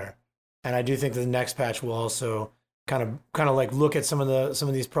get better, and I do think that the next patch will also kind of like look at some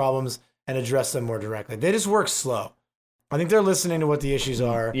of these problems and address them more directly. They just work slow. I think they're listening to what the issues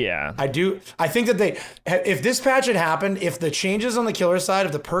are. Yeah. I think that if this patch had happened, if the changes on the killer side,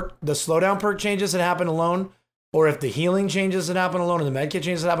 if the slowdown perk changes had happened alone, or if the healing changes had happened alone, or the medkit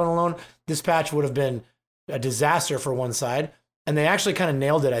changes had happened alone, this patch would have been a disaster for one side. And they actually kind of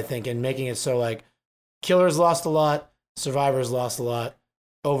nailed it, I think, in making it so like killers lost a lot, survivors lost a lot,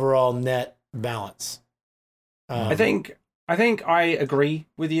 overall net balance. I think I agree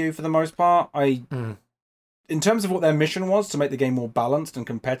with you for the most part. In terms of what their mission was to make the game more balanced and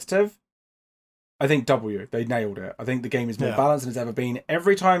competitive, I think they nailed it. I think the game is more balanced than it's ever been.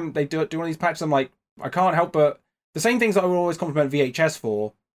 Every time they do one of these patches, I'm like, I can't help but the same things that I would always compliment VHS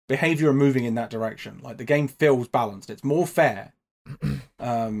for, behavior and moving in that direction. Like the game feels balanced. It's more fair.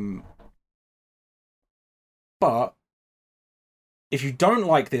 But if you don't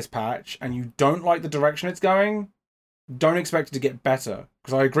like this patch and you don't like the direction it's going, don't expect it to get better.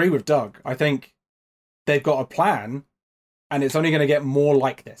 Because I agree with Doug. I think they've got a plan and it's only going to get more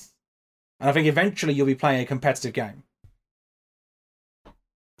like this. And I think eventually you'll be playing a competitive game.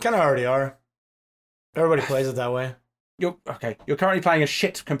 Kind of already are. Everybody plays it that way. You're currently playing a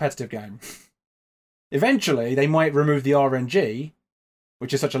shit competitive game. Eventually, they might remove the RNG,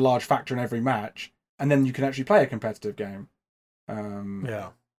 which is such a large factor in every match, and then you can actually play a competitive game.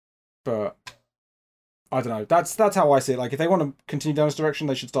 But I don't know. That's how I see it. Like, if they want to continue down this direction,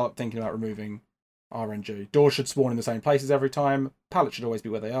 they should start thinking about removing RNG. Doors should spawn in the same places every time. Pallets should always be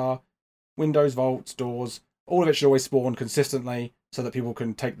where they are. Windows, vaults, doors, all of it should always spawn consistently so that people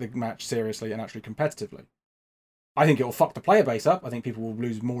can take the match seriously and actually competitively. I think it will fuck the player base up. I think people will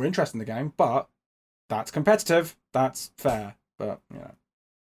lose more interest in the game, but that's competitive. That's fair. But, you know.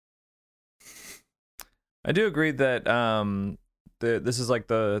 I do agree that this is like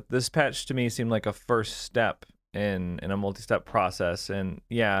this patch to me seemed like a first step in a multi-step process. And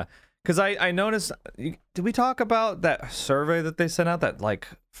yeah, because I noticed, did we talk about that survey that they sent out, that like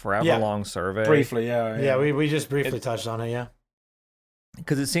forever long survey? Briefly, yeah. Yeah, we just briefly touched on it, yeah.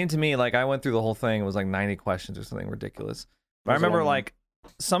 Because it seemed to me like I went through the whole thing. It was like 90 questions or something ridiculous. But I remember like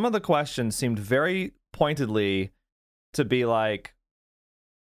some of the questions seemed very pointedly to be like,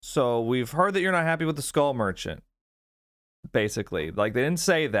 so we've heard that you're not happy with the Skull Merchant. Basically, like they didn't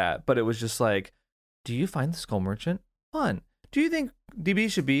say that, but it was just like, do you find the Skull Merchant fun? Do you think DB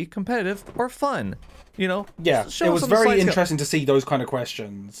should be competitive or fun? You know? Yeah, it was very interesting to see those kind of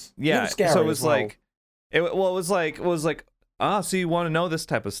questions. Yeah, scary so it was as well. like, it was like, so you want to know this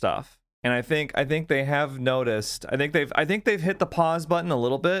type of stuff, and I think they have noticed. I think they've hit the pause button a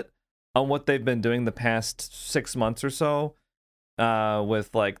little bit on what they've been doing the past 6 months or so,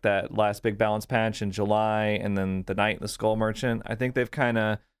 with like that last big balance patch in July, and then the Night and the Skull Merchant. I think they've kind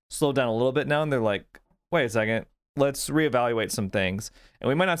of slowed down a little bit now, and they're like, wait a second, let's reevaluate some things, and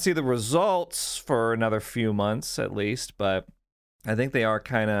we might not see the results for another few months at least, but I think they are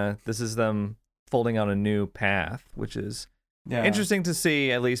this is them folding out a new path, which is interesting to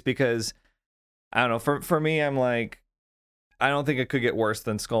see, at least because I don't know, for me, I'm like, I don't think it could get worse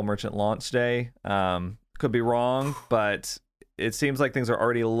than Skull Merchant launch day. Could be wrong, but it seems like things are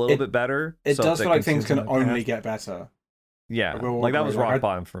already a little bit better. It does feel like things can only get better. Yeah, like that was rock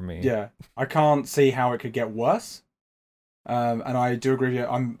bottom for me. Yeah, I can't see how it could get worse. And I do agree with you.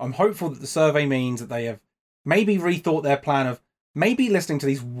 I'm hopeful that the survey means that they have maybe rethought their plan of maybe listening to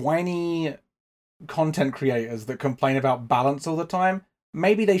these whiny content creators that complain about balance all the time.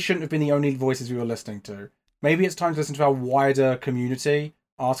 Maybe they shouldn't have been the only voices we were listening to. Maybe it's time to listen to our wider community,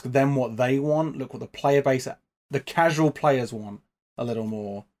 ask them what they want, look what the player base, the casual players want a little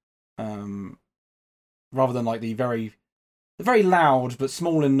more, rather than like the very loud but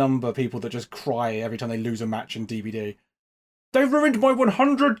small in number people that just cry every time they lose a match in DBD. They ruined my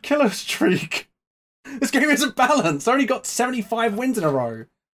 100 killer streak. This game isn't balanced. I only got 75 wins in a row.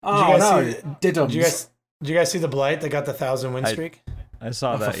 Oh no! Did you guys see the Blight that got the 1,000 win streak? I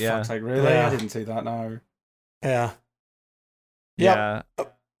saw that. For fuck's sake, really? Yeah. I didn't see that. No. Yeah. Yeah.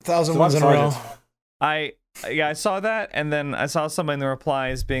 1,000 wins in a row. I saw that, and then I saw somebody in the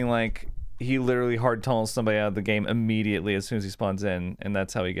replies being like, he literally hard tunnels somebody out of the game immediately as soon as he spawns in, and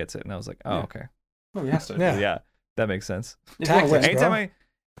that's how he gets it. And I was like, oh, okay. Well, he has to. Yeah, that makes sense. Tactics,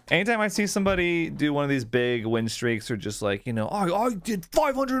 anytime I see somebody do one of these big win streaks or just like, I did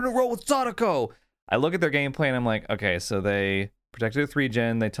 500 in a row with Sadako, I look at their gameplay and I'm like, okay, so they protected a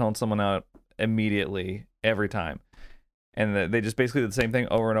 3-gen, they toned someone out immediately every time. And they just basically did the same thing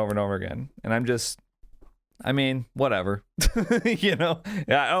over and over and over again. And whatever. Yeah,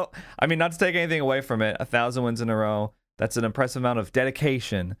 not to take anything away from it. 1,000 wins in a row, that's an impressive amount of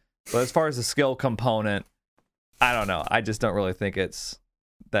dedication. But as far as the skill component, I don't know. I just don't really think it's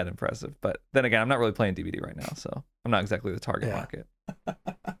that impressive. But then again, I'm not really playing DBD right now, so I'm not exactly the target market.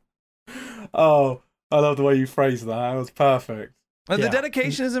 Oh, I love the way you phrased that. That was perfect. The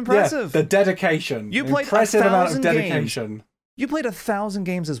dedication is impressive. Yeah, the dedication. You played impressive amount of dedication. Games. You played 1,000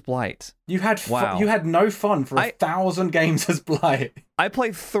 games as Blight. You had you had no fun for 1,000 games as Blight. I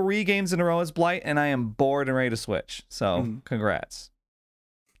played 3 games in a row as Blight, and I am bored and ready to switch. So, congrats.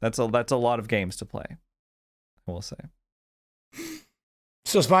 That's a lot of games to play, I will say.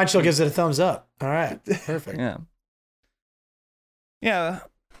 So Spine Chill gives it a thumbs up. All right, perfect. Yeah.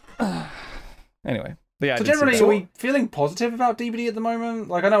 Anyway. But yeah, so generally, are we feeling positive about DBD at the moment?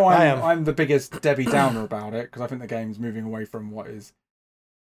 Like, I know I'm the biggest Debbie Downer about it because I think the game's moving away from what is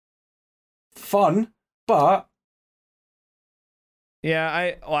fun, but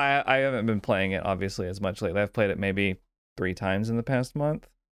yeah, I haven't been playing it obviously as much lately. I've played it maybe 3 times in the past month.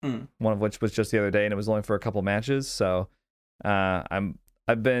 One of which was just the other day, and it was only for a couple matches. So,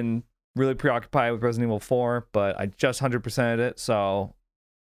 I've been really preoccupied with Resident Evil 4, but I just 100%ed it, so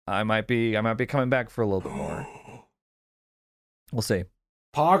I might be coming back for a little bit more. We'll see.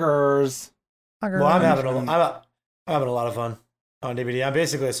 Poggers. Well, I'm having a lot of fun on DBD. I'm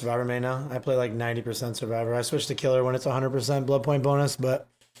basically a Survivor main now. I play like 90% Survivor. I switch to Killer when it's 100% blood point bonus, but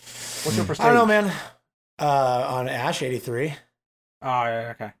what's your prestige? I don't know, man. On Ash, 83. Oh,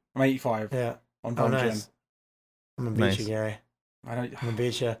 yeah, okay. I'm 85. Yeah. On nice. I'm gonna beat you, Gary. I'm gonna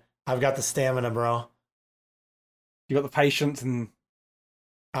beat you. I've got the stamina, bro. You got the patience, and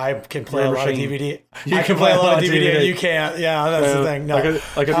I can play a lot of DVD. I can play a lot of DVD, and you can't. Yeah, that's the thing. No.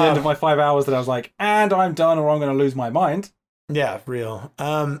 Like at the end of my 5 hours, that I was like, and I'm done, or I'm going to lose my mind. Yeah, real.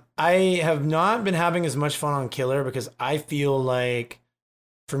 I have not been having as much fun on Killer because I feel like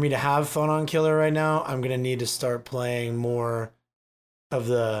for me to have fun on Killer right now, I'm gonna need to start playing more of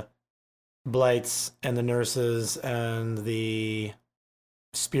the Blights and the Nurses and the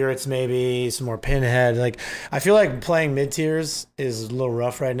Spirits, maybe some more Pinhead. Like, I feel like playing mid tiers is a little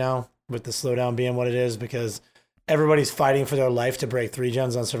rough right now with the slowdown being what it is because everybody's fighting for their life to break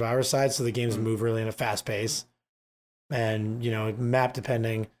 3-gens on Survivor side, so the games move really in a fast pace. And map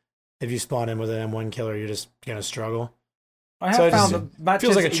depending, if you spawn in with an M1 killer, you're just gonna struggle. I have found that matches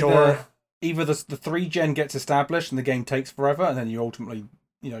feels like a chore. Either the 3-gen gets established and the game takes forever, and then you ultimately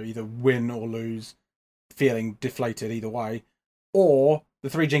either win or lose, feeling deflated either way, or the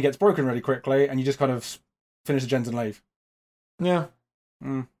 3-gen gets broken really quickly and you just kind of finish the gens and leave. Yeah.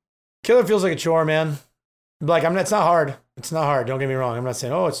 Killer feels like a chore, man. Like, it's not hard. It's not hard. Don't get me wrong. I'm not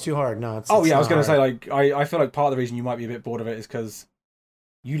saying, it's too hard. No, it's I was going to say, like, I feel like part of the reason you might be a bit bored of it is because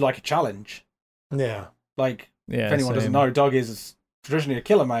you like a challenge. Yeah. Like, if anyone doesn't know, Doug is traditionally a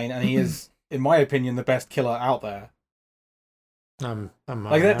killer main, and he is, in my opinion, the best killer out there. There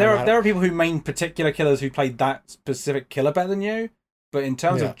are people who main particular killers who played that specific killer better than you, but in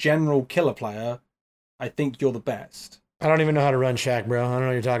terms of general killer player, I think you're the best. I don't even know how to run Shaq, bro. I don't know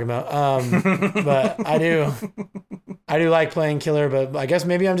what you're talking about. But I do like playing killer, but I guess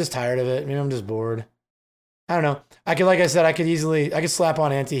maybe I'm just tired of it. Maybe I'm just bored. I don't know. I could slap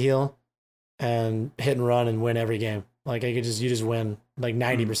on anti-heal and hit and run and win every game. Like, you just win like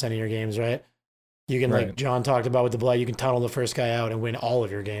 90% of your games, right? You can, like John talked about with the Blood, you can tunnel the first guy out and win all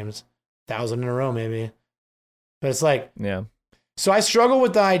of your games. 1,000 in a row, maybe. But it's like, yeah. So I struggle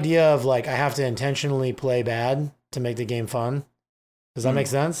with the idea of, like, I have to intentionally play bad to make the game fun. Does that make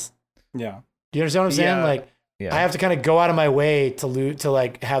sense? Yeah. Do you understand what I'm saying? Like, I have to kind of go out of my way to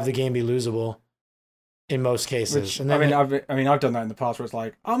like have the game be losable in most cases. Which, and then I've done that in the past where it's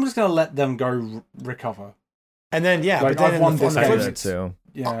like, I'm just going to let them go recover. And then, like, but then I've won this game too.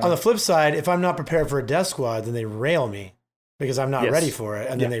 Yeah. On the flip side, if I'm not prepared for a death squad, then they rail me because I'm not ready for it.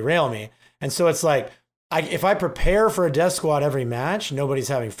 And then they rail me. And so it's like, if I prepare for a death squad every match, nobody's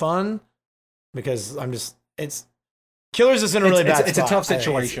having fun because Killer's just in a really bad spot. It's a tough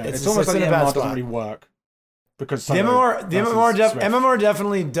situation. It's almost like the MMR doesn't really work. Because the MMR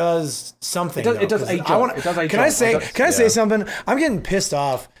definitely does something. It does a job. Can I say something? I'm getting pissed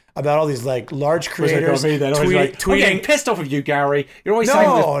off about all these like large creators tweeting. I'm getting pissed off of you, Gary. You're always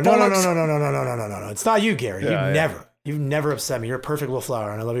saying this. No. It's not you, Gary. You've never upset me. You're a perfect little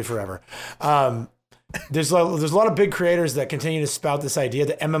flower, and I love you forever. there's a lot of big creators that continue to spout this idea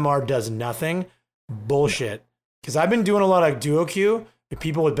that MMR does nothing. Bullshit. Because I've been doing a lot of duo queue with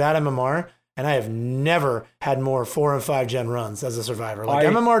people with bad MMR, and I have never had more 4 and 5 gen runs as a survivor. Like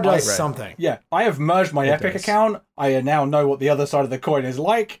MMR does something. Yeah, I have merged my Epic account. I now know what the other side of the coin is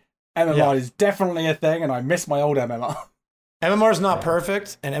like. MMR is definitely a thing, and I miss my old MMR. MMR is not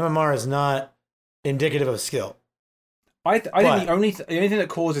perfect, and MMR is not indicative of skill. I think the only thing that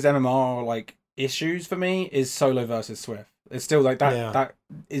causes MMR like issues for me is solo versus Swift. It's still like that. Yeah. That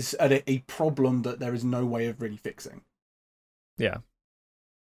is a problem that there is no way of really fixing. Yeah.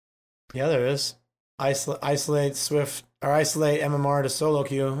 Yeah, there is. Isolate Swift or isolate MMR to solo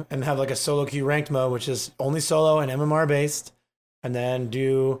queue and have like a solo queue ranked mode, which is only solo and MMR based, and then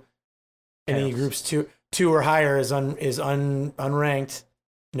do any groups two or higher is unranked,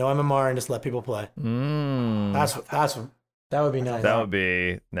 no MMR, and just let people play. That would be nice. That would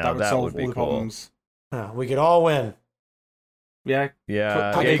be cool. Problems. We could all win. Yeah.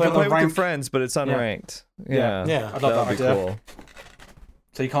 Yeah. You can play with your friends, but it's unranked. Yeah. I'd love that idea. Cool.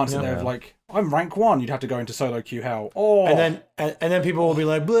 So you can't sit there like, I'm rank 1. You'd have to go into solo queue hell. Oh. And then people will be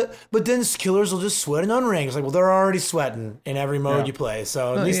like, but then killers will just sweat and unranked. It's like, well, they're already sweating in every mode you play.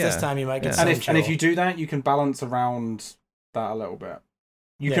 So at least this time you might get some and if you do that, you can balance around that a little bit.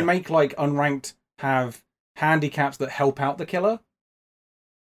 You can make like unranked have handicaps that help out the killer.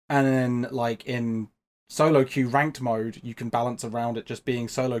 And then like in solo queue ranked mode, you can balance around it just being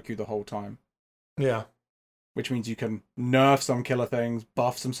solo queue the whole time. Yeah. Which means you can nerf some killer things,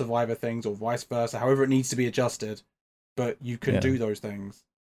 buff some survivor things, or vice versa, however it needs to be adjusted. But you can do those things.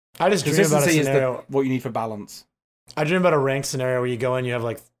 I just dream about a scenario. What you need for balance. I dream about a ranked scenario where you go in, you have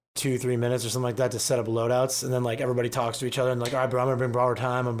like 2-3 minutes or something like that to set up loadouts, and then like everybody talks to each other and like, all right, bro, I'm gonna bring Brawler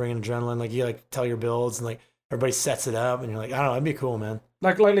Time, I'm bringing Adrenaline. Like you like tell your builds and like everybody sets it up, and you're like, I don't know, it'd be cool, man.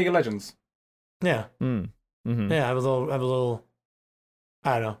 Like League of Legends. Yeah. Mm-hmm. Yeah, I have a little.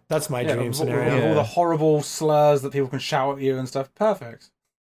 I don't know. That's my dream scenario. All the horrible slurs that people can shout at you and stuff. Perfect.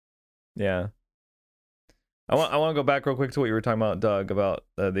 Yeah. I want to go back real quick to what you were talking about, Doug, about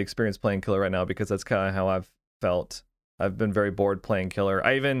the experience playing killer right now, because that's kind of how I've felt. I've been very bored playing killer.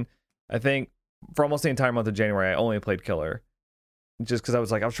 I think for almost the entire month of January, I only played killer, just because I was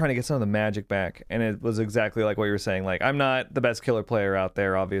trying to get some of the magic back, and it was exactly like what you were saying. Like, I'm not the best killer player out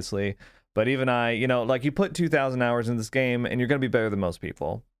there, obviously. But even I, like you put 2,000 hours in this game and you're going to be better than most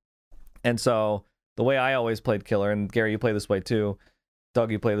people. And so the way I always played killer, and Gary, you play this way too, Doug,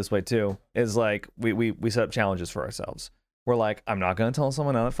 you play this way too, is like we set up challenges for ourselves. We're like, I'm not going to tell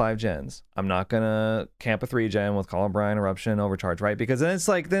someone out at 5 gens. I'm not going to camp a 3 gen with Call of Brian, Eruption, Overcharge, right? Because then it's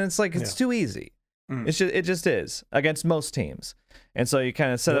it's too easy. It just is against most teams. And so you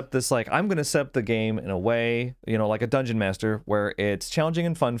kind of set up this, like, I'm going to set up the game in a way, like a dungeon master, where it's challenging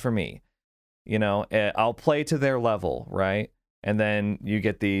and fun for me. I'll play to their level, right? And then you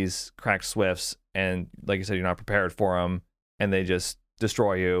get these cracked Swifts, and like you said, you're not prepared for them, and they just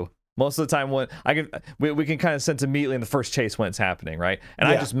destroy you. Most of the time, we can kind of sense immediately in the first chase when it's happening, right? And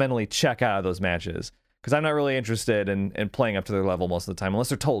I just mentally check out of those matches because I'm not really interested in playing up to their level most of the time, unless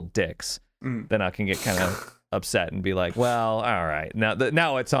they're total dicks. Then I can get kind of upset and be like, well, all right,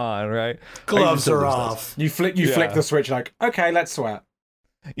 now it's on, right? Gloves are off. You flick the switch, like, okay, let's sweat.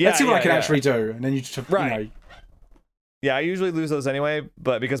 Yeah, let's see what I can actually do, and then you just Yeah, I usually lose those anyway,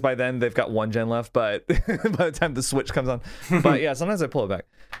 but because by then they've got 1 gen left. But by the time the switch comes on, but yeah, sometimes I pull it back.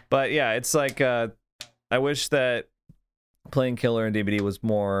 But yeah, it's like I wish that playing killer and DBD was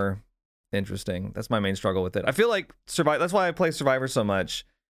more interesting. That's my main struggle with it. I feel like That's why I play Survivor so much,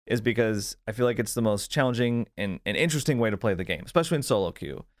 is because I feel like it's the most challenging and interesting way to play the game, especially in solo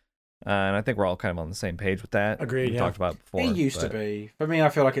queue. And I think we're all kind of on the same page with that. Agreed. We talked about it before. It used to be. For me, I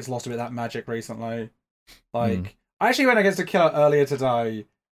feel like it's lost a bit of that magic recently. Like, I actually went against a killer earlier today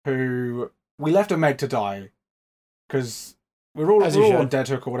who we left a Meg to die because we were all on Dead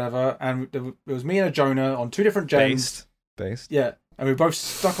Hook or whatever, and it was me and a Jonah on 2 different gens. Based. Yeah, and we were both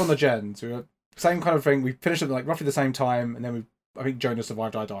stuck on the gens. We were same kind of thing. We finished at like roughly the same time, and then I think Jonah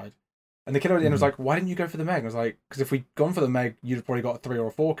survived. I died. And the killer at the end was like, why didn't you go for the Meg? And I was like, because if we'd gone for the Meg, you'd have probably got a 3 or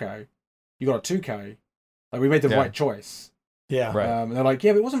a 4K. You got a 2K. Like, we made the right choice. Yeah. Right. And they're like,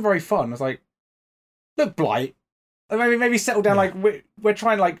 yeah, but it wasn't very fun. I was like, look, Blight. Maybe settle down. Like, we're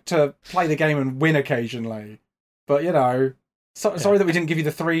trying like to play the game and win occasionally. But, sorry that we didn't give you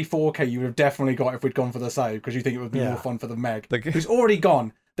the 3, 4K you would have definitely got if we'd gone for the save, because you think it would be more fun for the Meg. Who's already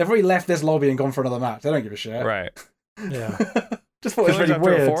gone. They've already left this lobby and gone for another match. They don't give a shit. Right. Yeah. Just thought it was really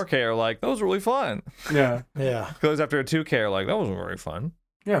weird. After a 4K are like, that was really fun. Yeah. Yeah. Killers after a 2K are like, that wasn't very fun.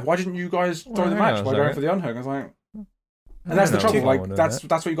 Yeah, why didn't you guys throw the match by going for the unhook? I was like, and that's the trouble. Like, that's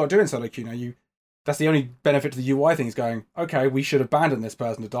what you got to do in solo queue. that's the only benefit to the UI thing is going, okay, we should abandon this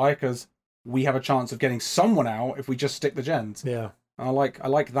person to die because we have a chance of getting someone out if we just stick the gens. Yeah. And I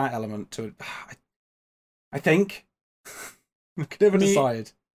like that element to it. I think. I could never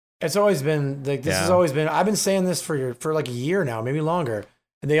decide. It's always been like this has always been. I've been saying this for like a year now, maybe longer,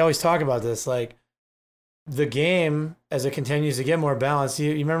 and they always talk about this. Like the game as it continues to get more balanced.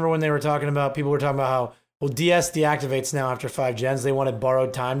 You remember when they were talking about people were talking about how DS deactivates now after 5 gens. They wanted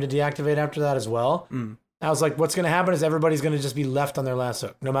borrowed time to deactivate after that as well. I was like, what's going to happen is everybody's going to just be left on their last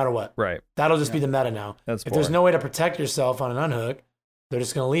hook, no matter what. Right. That'll just be the meta now. If there's no way to protect yourself on an unhook, they're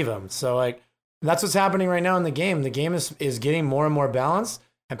just going to leave them. So like that's what's happening right now in the game. The game is getting more and more balanced,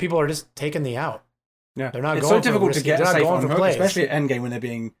 and people are just taking the out. Yeah, they're not. It's going so difficult to get a safe unhook, plays. especially at endgame when they're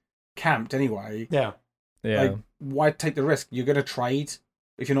being camped anyway. Yeah. Like, why take the risk? You're going to trade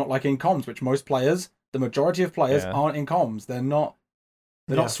if you're not like in comms, which most players, the majority of players, aren't in comms. They're not.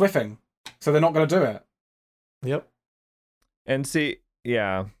 They're not swiffing, so they're not going to do it. Yep. And see,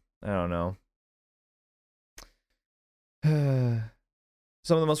 I don't know.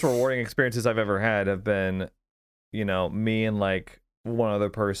 Some of the most rewarding experiences I've ever had have been, me and like one other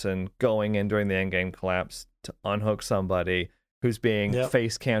person going in during the endgame collapse to unhook somebody who's being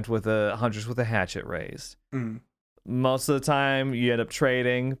face camped with a Huntress with a hatchet raised. Most of the time you end up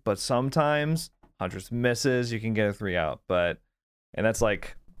trading, but sometimes Huntress misses, you can get a 3 out. And that's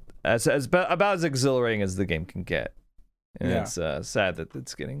like about as exhilarating as the game can get. And it's sad that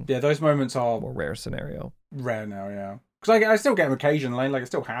it's getting those moments are more rare scenario. Rare now, because I still get them occasionally, like it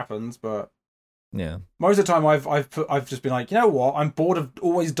still happens, but most of the time I've just been like, you know what, I'm bored of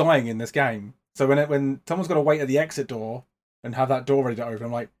always dying in this game. So when someone's got to wait at the exit door and have that door ready to open,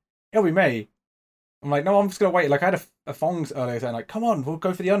 I'm like, it'll be me. I'm like, no, I'm just gonna wait. Like I had a Fongs earlier saying like, come on, we'll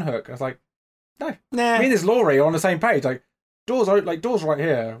go for the unhook. I was like, no, nah. Me and this Laurie are on the same page. Like doors right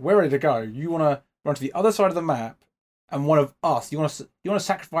here. We're ready to go. You want to run to the other side of the map, and one of us. You want to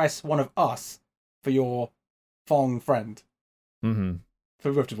sacrifice one of us for your Fong friend. Mm-hmm. So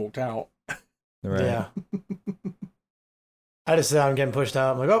we both just walked out. Right. Yeah. I just said I'm getting pushed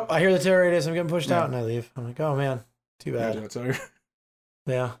out. I'm like, oh, I hear the terror radius. I'm getting pushed out, and I leave. I'm like, oh man, too bad. Yeah, too.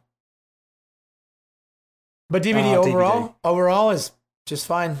 Yeah. But DBD overall is just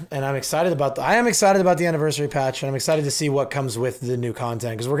fine, and I'm excited about I am excited about the anniversary patch, and I'm excited to see what comes with the new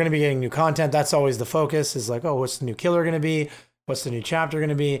content, because we're going to be getting new content. That's always the focus. Is like, oh, what's the new killer going to be? What's the new chapter going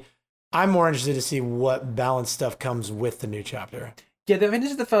to be? I'm more interested to see what balanced stuff comes with the new chapter. Yeah, I mean,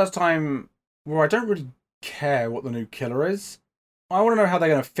 this is the first time where I don't really care what the new killer is. I want to know how they're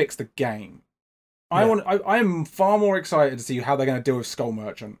going to fix the game. I am far more excited to see how they're going to deal with Skull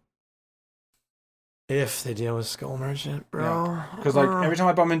Merchant. If they deal with Skull Merchant, bro. Because like every time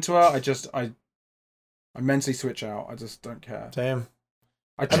I bump into her, I mentally switch out. I just don't care. Same.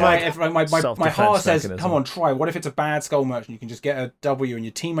 I try. If like, my heart says, mechanism. "Come on, try." What if it's a bad Skull Merchant? You can just get a W, and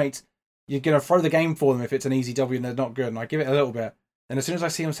your teammates, you're gonna throw the game for them if it's an easy W and they're not good. And I give it a little bit. And as soon as I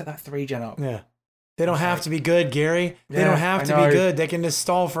see them set that 3 gen up, they don't have to be good, Gary. They don't have to be good. They can just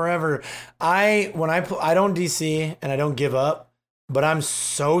stall forever. I don't DC and I don't give up. But I'm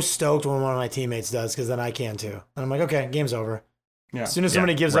so stoked when one of my teammates does, because then I can too. And I'm like, okay, game's over. Yeah. As soon as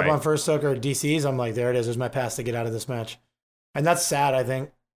somebody gives up on first hook or DCs, I'm like, there it is. There's my pass to get out of this match. And that's sad, I think.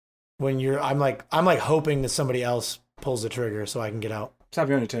 When I'm like hoping that somebody else pulls the trigger so I can get out. Just have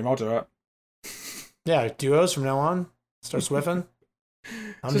me on your team. I'll do it. Yeah, duos from now on. Start swiffing.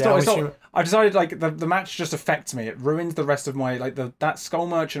 I decided like the match just affects me. It ruins the rest of my that Skull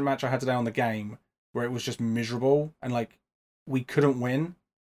Merchant match I had today on the game, where it was just miserable and like we couldn't win.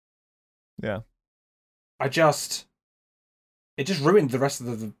 Yeah. It just ruined the rest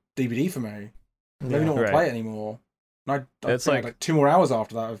of the DVD for me. Maybe not want to play it anymore. And I it's like 2 more hours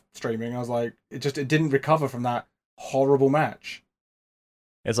after that of streaming. I was like, it didn't recover from that horrible match.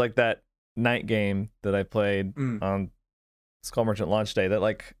 It's like that night game that I played on Skull Merchant launch day that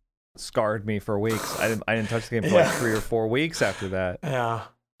like scarred me for weeks. I didn't touch the game for like 3 or 4 weeks after that. Yeah.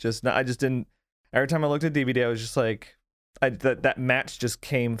 I just didn't. Every time I looked at DVD, I was just like, that match just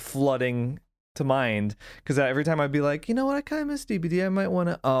came flooding to mind, because every time I'd be like, you know what, I kind of miss DBD. I might want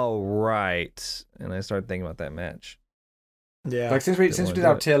to. Oh right, and I started thinking about that match. Yeah, like since we did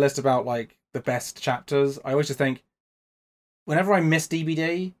our tier list about like the best chapters, I always just think, whenever I miss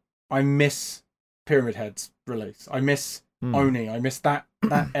DBD, I miss Pyramid Head's release. I miss Oni. I miss that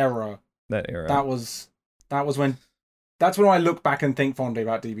era. That era. That's when I look back and think fondly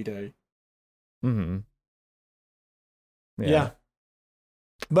about DBD. Mm-hmm. Yeah.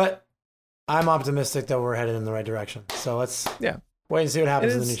 But I'm optimistic that we're headed in the right direction. So let's wait and see what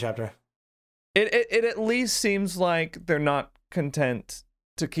happens in the new chapter. It at least seems like they're not content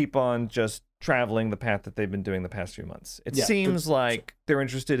to keep on just traveling the path that they've been doing the past few months. It Yeah, seems like they're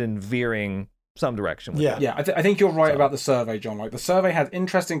interested in veering some direction with it. Yeah, I think you're right about the survey, John. Like, the survey had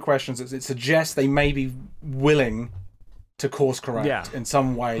interesting questions. It suggests they may be willing to course correct in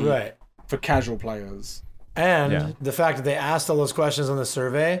some way for casual players. And the fact that they asked all those questions on the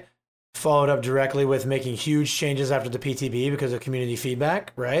survey followed up directly with making huge changes after the PTB because of community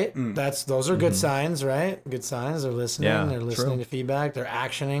feedback, right? Those are good signs, right? Good signs. They're listening. They're listening to feedback.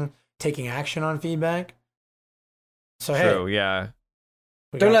 They're taking action on feedback. So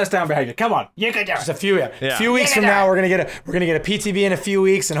don't let us down, behavior. Come on, you can do it. Just a few weeks from now, we're gonna get a PTB in a few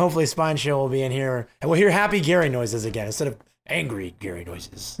weeks, and hopefully Spine Chill will be in here, and we'll hear happy Gary noises again instead of angry Gary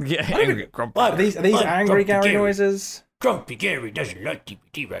noises. Yeah, angry. What, are these angry Gary noises? Grumpy Gary doesn't like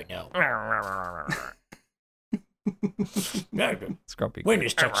TBT right now. It's grumpy. When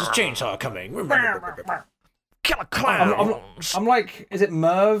is Texas Chainsaw coming? Killer clowns. I'm like, is it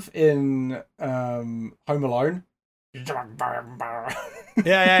Merv in Home Alone?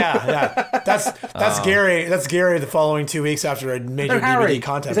 Yeah. That's Gary. That's Gary. The following 2 weeks after a major DVD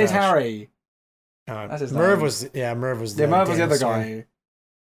content. His name's Harry. That's his Merv name. Merv was the other guy,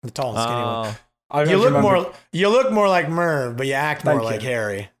 the tall and skinny one. You look more like Merv, but you act more like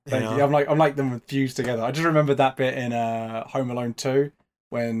Harry. Thank you. I'm like them fused together. I just remembered that bit in Home Alone 2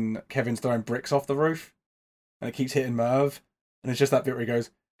 when Kevin's throwing bricks off the roof and it keeps hitting Merv, and it's just that bit where he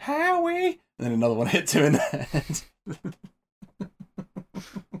goes, Howie, and then another one hits him in the head.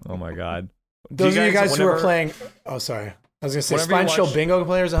 Oh my god. Those of you guys who are playing... Oh, sorry. I was going to say, Spine Chill Bingo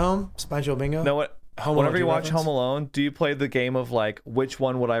players at home? Spine Chill Bingo? No, what? Whenever you watch Home Alone, do you play the game of, like, which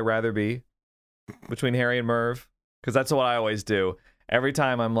one would I rather be between Harry and Merv? Because that's what I always do. Every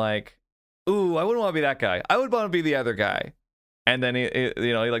time I'm like, ooh, I wouldn't want to be that guy. I would want to be the other guy. And then he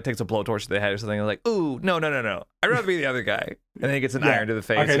like takes a blowtorch to the head or something. And like, ooh, no. I'd rather be the other guy. And then he gets an iron to the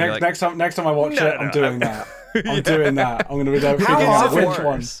face. Okay, next time I watch it, I'm doing that. I'm doing that. I'm going to be doing which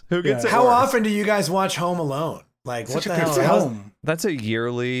one. Who gets it How worse? often do you guys watch Home Alone? Like, Such what a the good hell? film. That's a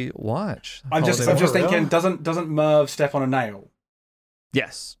yearly watch. I'm just thinking, doesn't Merv step on a nail?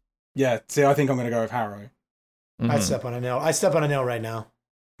 Yes. Yeah. See, I think I'm going to go with Harry. Mm-hmm. I'd step on a nail. I step on a nail right now.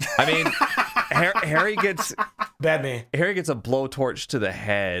 I mean, Harry gets Bad me. Harry gets a blowtorch to the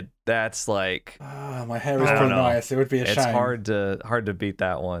head. That's like, my hair is pretty nice. It would be a shame. It's hard to beat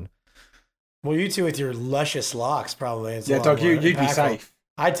that one. Well, you two with your luscious locks, probably. Doug, you'd be safe.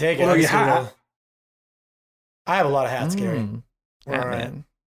 I'd take it. Well, you hat. I have a lot of hats, Gary. Batman.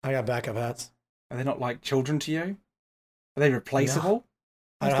 I got backup hats. Are they not like children to you? Are they replaceable?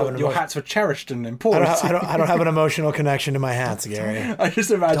 I don't have your hats were cherished and important. I don't have an emotional connection to my hats, Gary. I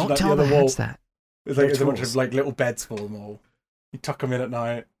just imagine that the other wall. That. It's like there's a bunch of like little beds for them all. You tuck them in at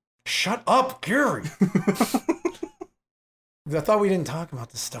night. Shut up, Gary. I thought we didn't talk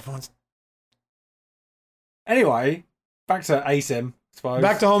about this stuff once. Anyway, back to ASIM, I suppose.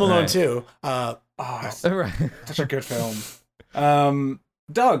 Back to Home Alone 2. Such a good film.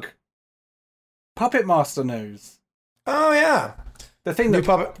 Doug, Puppet Master news. Oh, yeah. The thing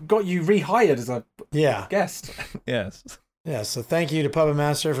that got you rehired as a guest. Yes. Yeah, so thank you to Puppet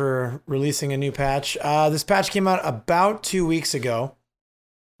Master for releasing a new patch. This patch came out about 2 weeks ago,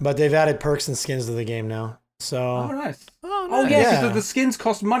 but they've added perks and skins to the game now. So nice. Oh, yeah. The skins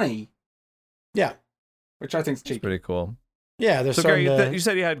cost money. Yeah. Which I think is cheap. It's pretty cool. Yeah, they're so starting Gary, you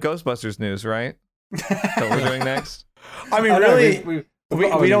said you had Ghostbusters news, right? That we're doing next? I mean, really, we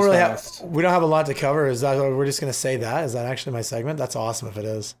don't really have a lot to cover. Is that we're just going to say that? Is that actually my segment? That's awesome if it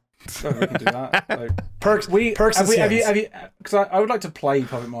is. Sure, we can do that. Perks and skins. Because I would like to play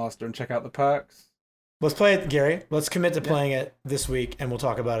Puppet Master and check out the perks. Let's play it, Gary. Let's commit to playing it this week, and we'll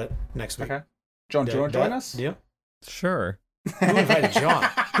talk about it next week. Okay. John, do you want to join us? Yeah. Sure. Who invited John?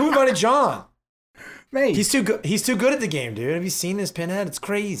 Who invited John? Me. He's too good. He's too good at the game, dude. Have you seen his pinhead? It's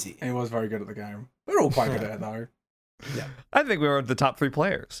crazy. He was very good at the game. We're all quite good at it, though. Yeah. I think we were the top 3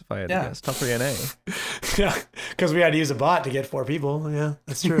 players, if I had to guess. Top 3 NA. Yeah, because we had to use a bot to get 4 people. Yeah,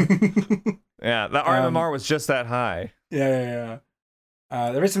 that's true. Yeah, the RMMR was just that high. Yeah.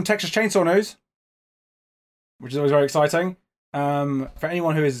 There is some Texas Chainsaw news, which is always very exciting. For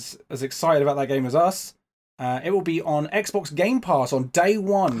anyone who is as excited about that game as us, it will be on Xbox Game Pass on day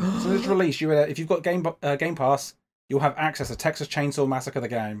 1. As soon as it's released, if you've got Game Pass, you'll have access to Texas Chainsaw Massacre the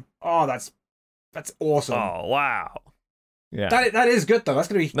game. Oh, that's awesome. Oh, wow. Yeah. That is good, though. That's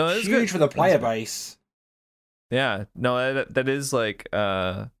going to be huge for the player base. Yeah. No, that is like,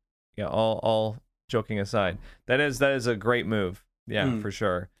 all joking aside, that is a great move. Yeah, for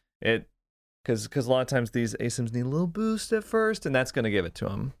sure. Because a lot of times these ASIMs need a little boost at first, and that's going to give it to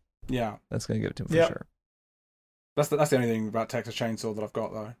them. Yeah. That's going to give it to them for sure. That's the only thing about Texas Chainsaw that I've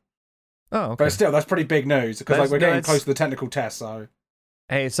got, though. Oh, okay. But still, that's pretty big news because That's- we're no, getting that's- close to the technical test. So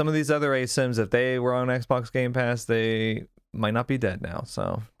Hey, some of these other ASIMs, if they were on Xbox Game Pass, they might not be dead now.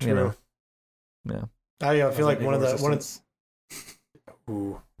 So you know, yeah. I feel like one of Resistance.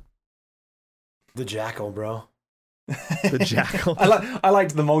 ooh, the Jackal, bro. The Jackal. I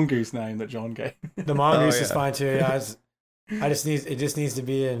liked the mongoose name that John gave. The mongoose yeah. is fine too. Yeah, it just needs to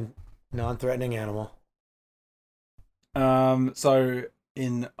be a non-threatening animal. So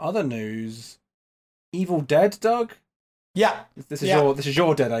in other news, Evil Dead, Doug. Yeah, This is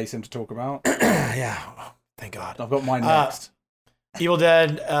your Dead ASIM to talk about. yeah. Oh, thank God. I've got mine next. Evil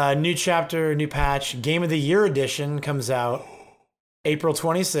Dead, new chapter, new patch. Game of the Year edition comes out April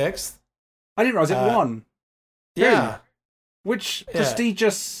 26th. I didn't realize it won. Yeah. Which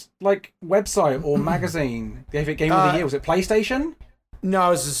prestigious website or magazine gave it Game of the Year? Was it PlayStation? No,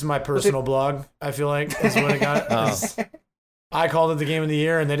 it was just my personal blog. I feel like is what it got. I called it the Game of the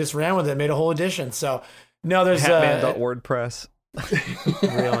Year, and they just ran with it, made a whole edition. So no, there's Hatman.wordpress.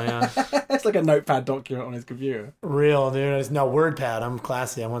 Real, yeah. It's like a notepad document on his computer. Real, dude. It's no WordPad. I'm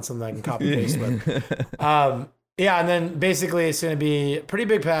classy. I want something I can copy paste with. Yeah, and then basically it's going to be a pretty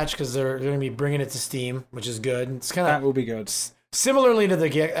big patch because they're going to be bringing it to Steam, which is good. It's kind That of will be good. similarly to the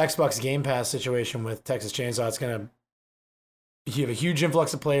Xbox Game Pass situation with Texas Chainsaw. It's going to have a huge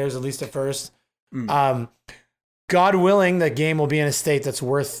influx of players, at least at first. God willing, the game will be in a state that's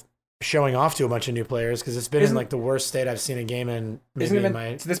worth showing off to a bunch of new players because it's been in the worst state I've seen a game in.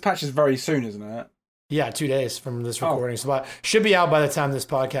 Maybe so this patch is very soon, isn't it? Yeah, 2 days from this recording. So should be out by the time this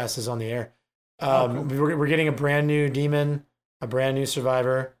podcast is on the air. Cool. We're getting a brand new demon, a brand new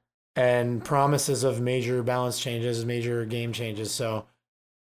survivor, and promises of major balance changes, major game changes. So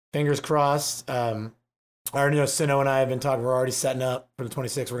fingers crossed. I already know Sino and I have been talking. We're already setting up for the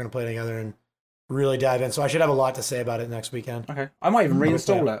 26th. We're going to play together and really dive in. So I should have a lot to say about it next weekend. Okay. I might even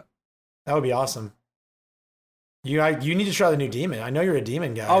reinstall it. That would be awesome. You need to try the new demon. I know you're a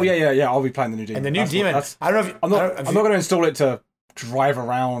demon guy. Oh yeah. I'll be playing the new demon. And the new demon. I don't know if I'm not going to install it to drive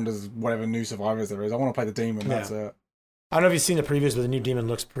around as whatever new survivors there is. I want to play the demon. Yeah. That's it. I don't know if you've seen the previews, but the new demon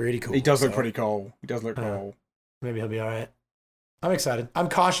looks pretty cool. He does look pretty cool. He does look cool. Maybe he'll be all right. I'm excited. I'm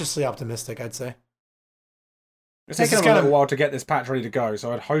cautiously optimistic, I'd say. It's taken a little while to get this patch ready to go,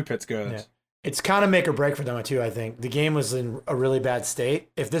 so I'd hope it's good. Yeah. It's kind of make or break for them, too, I think. The game was in a really bad state.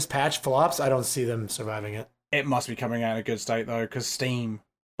 If this patch flops, I don't see them surviving it. It must be coming out in a good state, though, because Steam,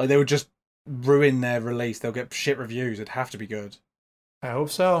 they would just ruin their release. They'll get shit reviews. It'd have to be good. I hope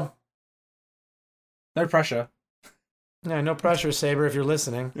so. No pressure. Yeah, no pressure, Saber, if you're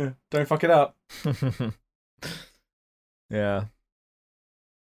listening. Yeah, don't fuck it up. Yeah.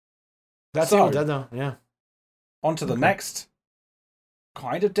 That's all dead, though. Yeah. On to the next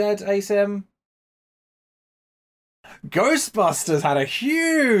kind of dead ASM. Ghostbusters had a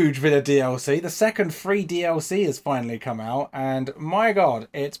huge bit of DLC. The second free DLC has finally come out, and my god,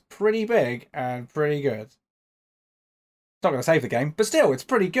 it's pretty big and pretty good. It's not going to save the game, but still, it's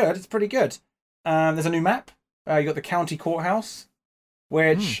pretty good. It's pretty good. There's a new map. You got the county courthouse,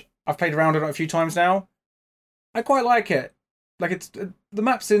 which I've played around on it a few times now. I quite like it. The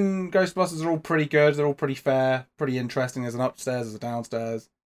maps in Ghostbusters are all pretty good. They're all pretty fair, pretty interesting. There's an upstairs, there's a downstairs.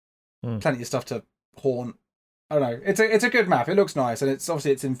 Plenty of stuff to haunt. I don't know. It's a good map. It looks nice, and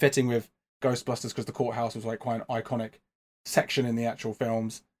it's in fitting with Ghostbusters because the courthouse was quite an iconic section in the actual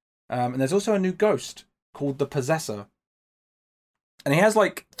films. And there's also a new ghost called the Possessor, and he has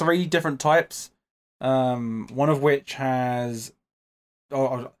 3 different types. One of which has. Do you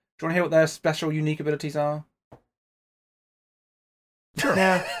want to hear what their special, unique abilities are? Sure.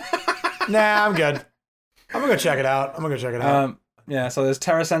 Nah, I'm good. I'm gonna go check it out. Yeah, so there's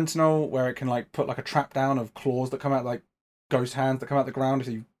Terror Sentinel, where it can put a trap down of claws that come out ghost hands that come out the ground if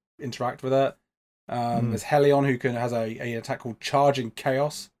you interact with it. There's Helion, who has a attack called Charging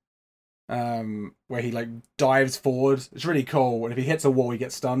Chaos, where he dives forward. It's really cool. And if he hits a wall, he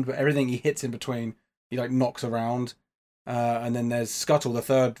gets stunned. But everything he hits in between, he knocks around. And then there's Scuttle, the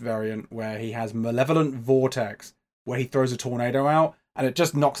third variant, where he has Malevolent Vortex, where he throws a tornado out, and it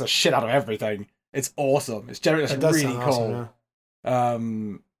just knocks the shit out of everything. It's awesome. It's generally really cool. Awesome, yeah.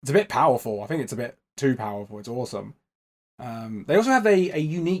 It's a bit powerful. I think it's a bit too powerful. It's awesome. They also have a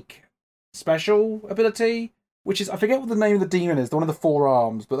unique special ability, which is, I forget what the name of the demon is, the one of the 4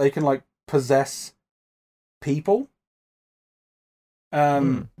 arms, but they can possess people.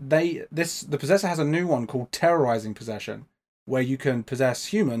 The Possessor has a new one called Terrorizing Possession, where you can possess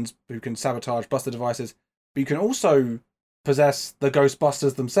humans who can sabotage Buster devices, but you can also possess the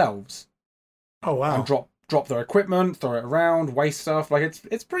Ghostbusters themselves. Oh wow! And drop their equipment, throw it around, waste stuff.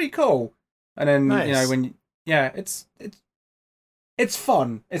 It's pretty cool. And then nice. it's It's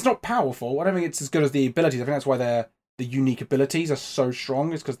fun. It's not powerful. I don't think it's as good as the abilities. I think that's why the unique abilities are so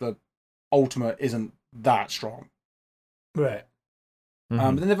strong. Is because the ultimate isn't that strong. Right.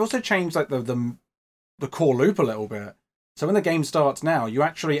 But then they've also changed like the core loop a little bit. So when the game starts now, you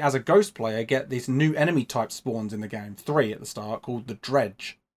actually, as a ghost player, get these new enemy type spawns in the game. 3 at the start, called the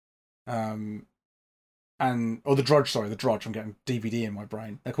Dredge. The Drudge, sorry, the Drudge. I'm getting DVD in my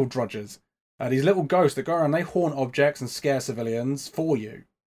brain. They're called Drudges. These little ghosts that go around, they haunt objects and scare civilians for you.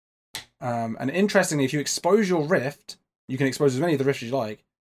 And interestingly, if you expose your rift, you can expose as many of the rifts as you like.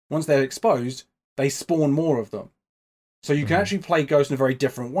 Once they're exposed, they spawn more of them. So you can actually play ghosts in a very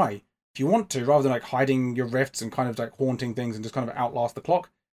different way. If you want to, rather than like hiding your rifts and kind of like haunting things and just kind of outlast the clock,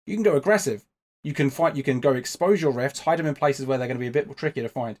 you can go aggressive. You can fight. You can go expose your rifts, hide them in places where they're going to be a bit more trickier to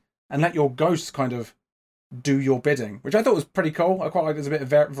find, and let your ghosts kind of do your bidding, which I thought was pretty cool. I quite like there's a bit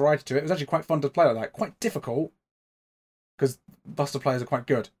of variety to it. It was actually quite fun to play like that. Quite difficult because Buster players are quite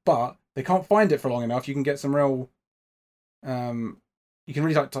good, but they can't find it for long enough. You can get some real, you can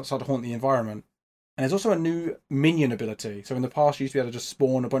really start to haunt the environment. And there's also a new minion ability. So in the past, you used to be able to just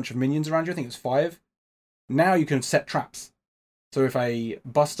spawn a bunch of minions around you. I think it's 5. Now you can set traps. So if a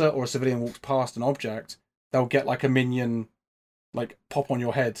Buster or a civilian walks past an object, they'll get like a minion, like pop on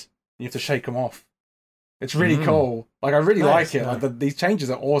your head. And you have to shake them off. It's really cool. Like I really like it. Yeah. Like these changes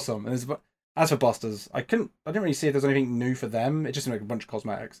are awesome. And as for Busters, I didn't really see if there's anything new for them. It just seemed like a bunch of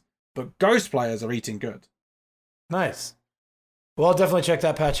cosmetics. But Ghost players are eating good. Nice. Well, I'll definitely check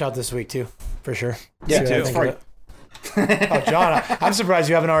that patch out this week too, for sure. Yeah, See what I it's think of free. it. Oh, John, I'm surprised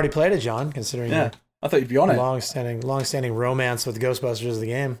you haven't already played it, John, considering Yeah, I thought you'd be on your it. long-standing romance with Ghostbusters, the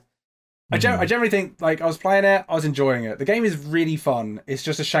game. I generally think, like, I was playing it, I was enjoying it. The game is really fun. It's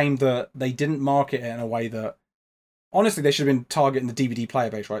just a shame that they didn't market it in a way that, honestly, they should have been targeting the DVD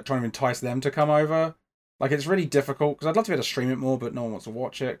player base, right? Trying to entice them to come over. Like, it's really difficult, because I'd love to be able to stream it more, but no one wants to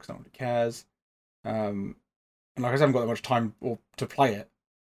watch it, because no one really cares. And like I said, I haven't got that much time to play it.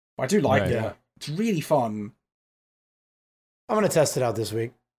 But I do like it. Yeah. It's really fun. I'm going to test it out this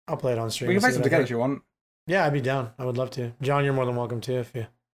week. I'll play it on stream. We can play some together if you want. Yeah, I'd be down. I would love to. John, you're more than welcome to if you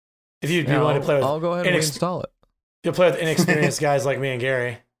want to play with. I'll go ahead and install it. You'll play with inexperienced guys like me and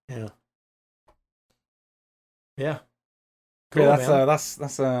Gary. Yeah. Yeah. Cool, yeah, that's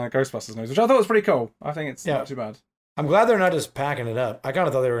Ghostbusters news, which I thought was pretty cool. I think it's not too bad. I'm glad they're not just packing it up. I kind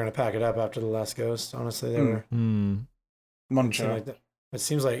of thought they were going to pack it up after the last Ghost. Honestly, they were. Muncher. It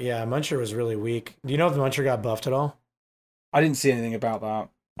seems like Muncher was really weak. Do you know if Muncher got buffed at all? I didn't see anything about that.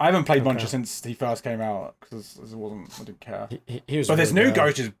 I haven't played Muncher since he first came out because I didn't care. He was. But this new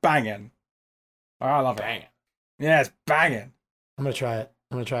Ghost is banging. I love it. Yeah, it's banging. I'm gonna try it.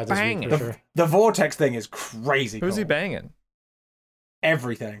 This week for sure. The Vortex thing is crazy. Who's he banging?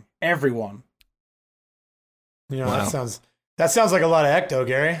 Everything, everyone. You know, wow. that sounds like a lot of Ecto,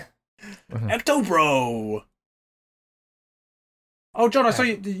 Gary. Ecto, bro. Oh, John, I saw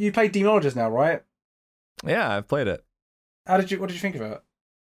you played Demonologist now, right? Yeah, I've played it. What did you think of it?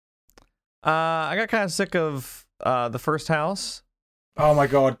 I got kind of sick of the first house. Oh my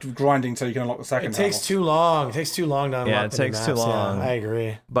god, grinding so you can unlock the second house. It takes too long. It takes too long to unlock. Yeah, it takes too long. Yeah, I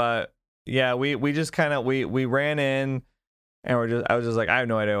agree. But yeah, we just kind of we ran in, and I was just like, I have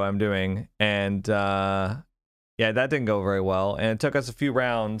no idea what I'm doing, and yeah, that didn't go very well, and it took us a few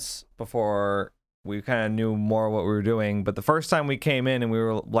rounds before we kind of knew more what we were doing. But the first time we came in and we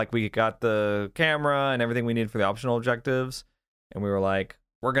were like, we got the camera and everything we needed for the optional objectives, and we were like,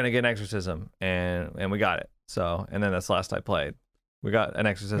 we're gonna get an exorcism, and we got it. So, and then that's the last I played. We got an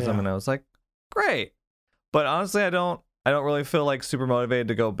exorcism, and I was like, great. But honestly, I don't really feel like super motivated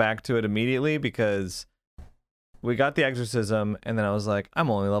to go back to it immediately, because we got the exorcism, and then I was like,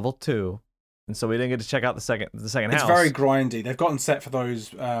 I'm only level 2. And so we didn't get to check out the second house. It's very grindy. They've gotten set for those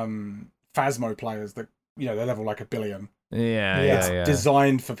Phasmo players that, you know, they level like 1 billion. Yeah. It's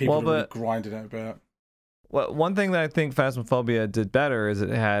designed for people who grinded it a bit. Well, one thing that I think Phasmophobia did better is it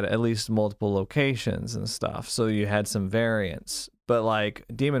had at least multiple locations and stuff, so you had some variance. But like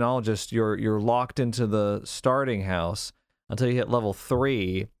Demonologist, you're locked into the starting house until you hit level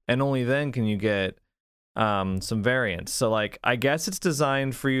 3, and only then can you get some variance. So like, I guess it's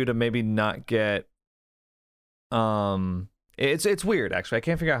designed for you to maybe not get it's weird, actually. I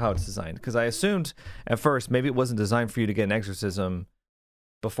can't figure out how it's designed, because I assumed at first maybe it wasn't designed for you to get an exorcism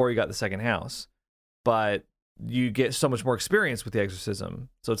before you got the second house, but you get so much more experience with the exorcism,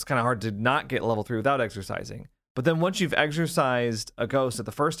 so it's kind of hard to not get level 3 without exorcising. But then once you've exorcised a ghost at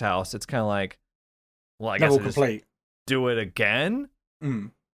the first house, it's kind of like, well, I guess I just do it again,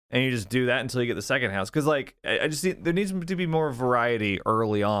 and you just do that until you get the second house. Because like, I just there needs to be more variety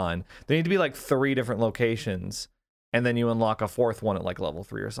early on. There need to be like 3 different locations and then you unlock a fourth one at like level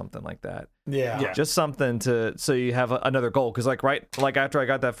 3 or something like that. Yeah. Just something so you have another goal. Because like after I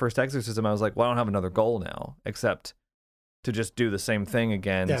got that first exorcism, I was like, well, I don't have another goal now except to just do the same thing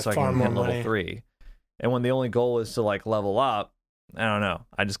again, so I can hit level 3. And when the only goal is to like level up, I don't know.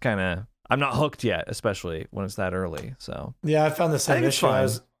 I just kind of, I'm not hooked yet, especially when it's that early. So yeah, I found the same issue.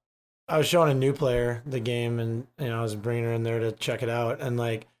 I was showing a new player the game, and I was bringing her in there to check it out, and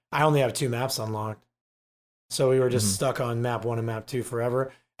like I only have 2 maps unlocked, so we were just stuck on map 1 and map 2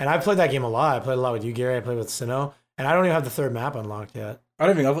 forever. And I played that game a lot. I played a lot with you, Gary. I played with Sino, and I don't even have the 3rd map unlocked yet. I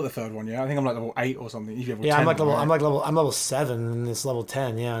don't think I've got the 3rd one yet. I think I'm like level 8 or something. Yeah, I'm level 7, and it's level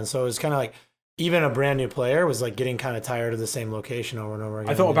 10. Yeah, and so it was kind of like even a brand new player was like getting kind of tired of the same location over and over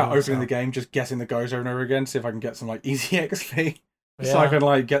again. I thought about opening the game, just guessing the goes over and over again, see if I can get some like easy XP. So I can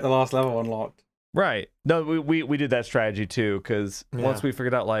like get the last level unlocked. Right. No, we did that strategy too, because once we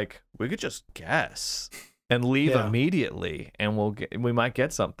figured out like we could just guess and leave immediately, and we might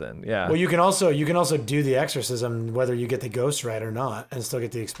get something. Yeah. Well, you can also do the exorcism whether you get the ghost right or not, and still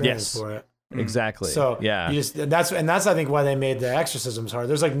get the experience for it. Exactly. So yeah, that's I think why they made the exorcisms hard.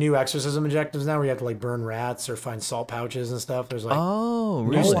 There's like new exorcism objectives now where you have to like burn rats or find salt pouches and stuff. There's like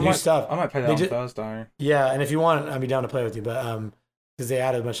new stuff. I might play that on Thursday. Yeah, and if you want, I'd be down to play with you, but because they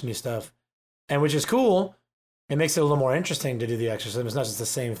added a bunch of new stuff, and which is cool. It makes it a little more interesting to do the exorcism. It's not just the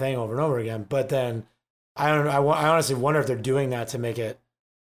same thing over and over again. But then I honestly wonder if they're doing that to make it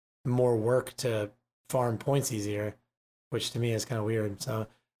more work to farm points easier, which to me is kind of weird. So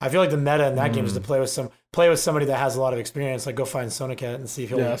I feel like the meta in that game is to play with somebody that has a lot of experience. Like go find Sonicat and see if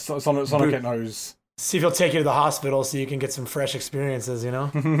he'll Sonicat knows. See if he'll take you to the hospital so you can get some fresh experiences.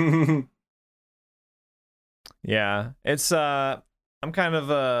 Yeah, it's I'm kind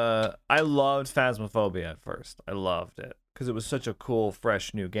of I loved Phasmophobia at first. I loved it because it was such a cool,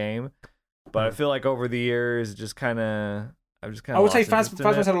 fresh new game. But I feel like over the years, I would say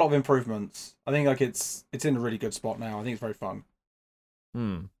Phasmo's had a lot of improvements. I think like it's in a really good spot now. I think it's very fun.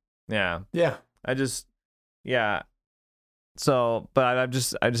 Yeah. Yeah. So, but I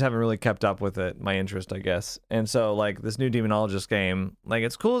just haven't really kept up with it, my interest, I guess. And so like this new Demonologist game, like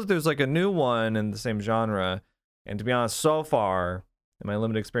it's cool that there's like a new one in the same genre. And to be honest, so far in my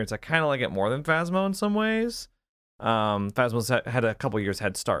limited experience, I kind of like it more than Phasmo in some ways. Phasmo's had a couple years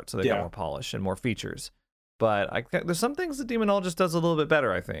head start, so they got more polish and more features. But there's some things that Demonologist does a little bit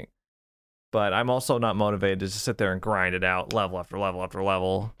better, I think. But I'm also not motivated to just sit there and grind it out level after level after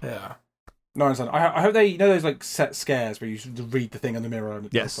level. Yeah. No, I understand. I hope they, those like set scares where you read the thing in the mirror and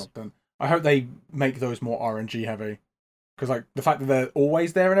it does something. I hope they make those more RNG heavy. Because like the fact that they're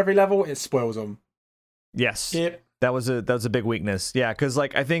always there in every level, it spoils them. Yes. Yep. That was a big weakness. Yeah, because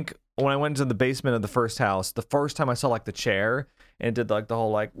like I think when I went into the basement of the first house, the first time I saw like the chair and it did like the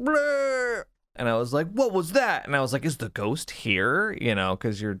whole like bleh, and I was like, what was that? And I was like, is the ghost here?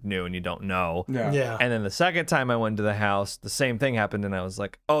 Because you're new and you don't know. Yeah. And then the second time I went to the house, the same thing happened, and I was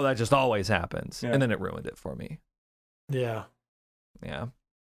like, oh, that just always happens. Yeah. And then it ruined it for me. Yeah. Yeah.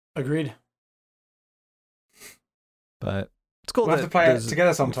 Agreed. But it's cool. We'll have to play it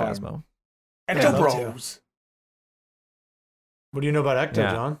together sometime. Ecto Bros. What do you know about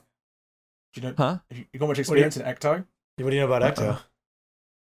Ecto, John? Do you know? Huh? You got much experience in Ecto? What do you know about Ecto?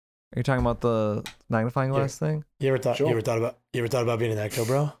 Are you talking about the magnifying glass thing? You ever thought about being an Ecto,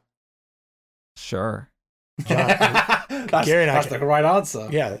 bro? Sure. John, that's the right answer.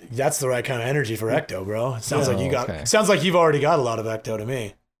 Yeah, that's the right kind of energy for Ecto, bro. It sounds like sounds like you've already got a lot of Ecto to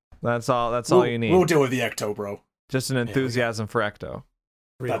me. That's all you need. We'll deal with the Ecto, bro. Just an enthusiasm for Ecto.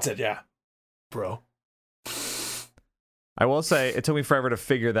 That's it, yeah. Bro. I will say it took me forever to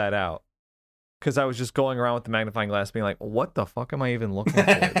figure that out. Because I was just going around with the magnifying glass being like, what the fuck am I even looking for,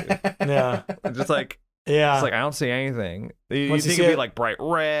 dude? Yeah. Just like, it's like, I don't see anything. You think it'd be like bright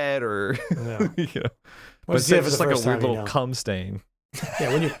red or, but it's just like a weird little cum stain.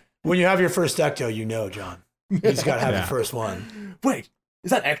 Yeah, when you have your first Ecto, John. You just got to have the first one. Wait, is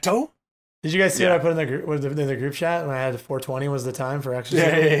that Ecto? Did you guys see what I put in the group chat when I had 420 was the time for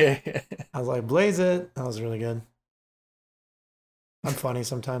exercise? Yeah. I was like, blaze it. That was really good. I'm funny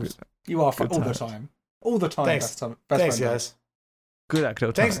sometimes. You are all the time. All the time. Thanks. Thanks, guys. Good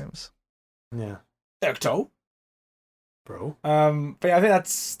Ecto times. Yeah. Ecto. Bro. But yeah, I think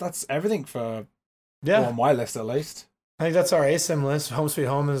that's everything for on my list at least. I think that's our ASIM list. Home Sweet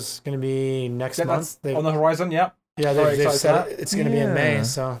Home is going to be next month. On the horizon, yeah. Yeah, they've said it's going to be in May,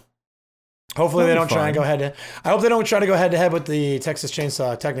 so hopefully they don't try and go head. I hope they don't try to go head to head with the Texas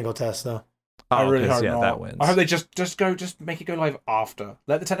Chainsaw technical test, though. I really hope not. That wins. I hope they just make it go live after.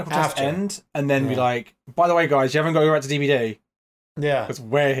 Let the technical test end, and then be like, by the way, guys, you haven't got to go back to DVD. Yeah. Because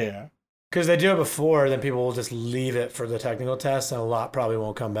we're here. Because they do it before, then people will just leave it for the technical test, and a lot probably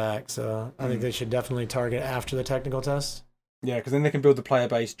won't come back. So I think they should definitely target after the technical test. Yeah, because then they can build the player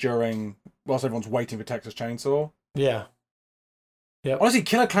base whilst everyone's waiting for Texas Chainsaw. Yeah. Yep. Honestly,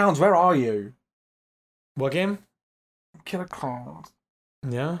 Killer Clowns, where are you? What game? Killer Clowns.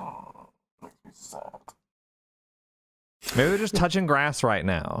 Yeah. Oh, makes me sad. Maybe they're just touching grass right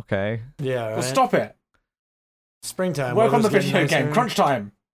now, okay? Yeah, right? Well, stop it. Springtime. Work on the weather's video getting game. nicer. Crunch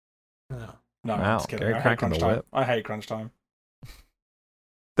time. No. No, I'm Wow, just kidding. Gary I hate cracking crunch the time. whip. I hate crunch time.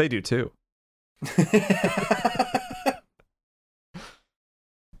 They do too.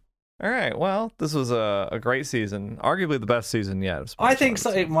 All right, well, this was a great season. Arguably the best season yet. Of I think SpongeBob.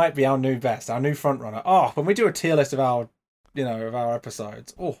 so. It might be our new best, our new front runner. Oh, when we do a tier list of our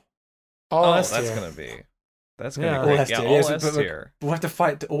episodes. Oh, All Oh, S that's tier. gonna be Yeah. great. All S Yeah, tier, all yes, S but- tier. we'll have to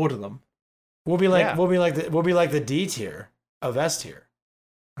fight to order them. We'll be like Yeah. we'll be like the D tier of S tier.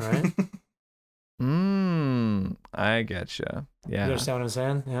 All right. I get you. You Yeah. understand what I'm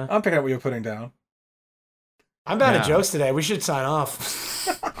saying? Yeah. I'm picking up what you're putting down. I'm bad Yeah. at jokes today. We should sign off.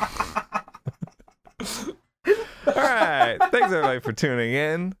 All right. Thanks everybody for tuning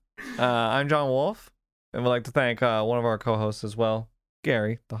in. I'm John Wolf, and we'd like to thank one of our co-hosts as well,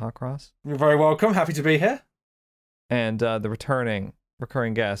 Gary, the Hot Cross, You're very welcome. Happy to be here. and the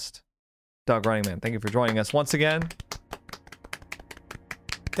recurring guest, Doug Running Man. Thank you for joining us once again.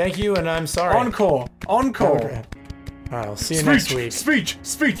 Thank you, and I'm sorry. Encore. Encore. All right, I'll see you next week.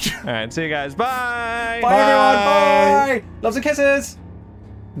 Speech. All right. See you guys. Bye. Bye, everyone. Bye. Loves and kisses.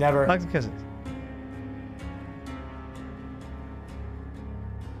 Never. Hugs and kisses.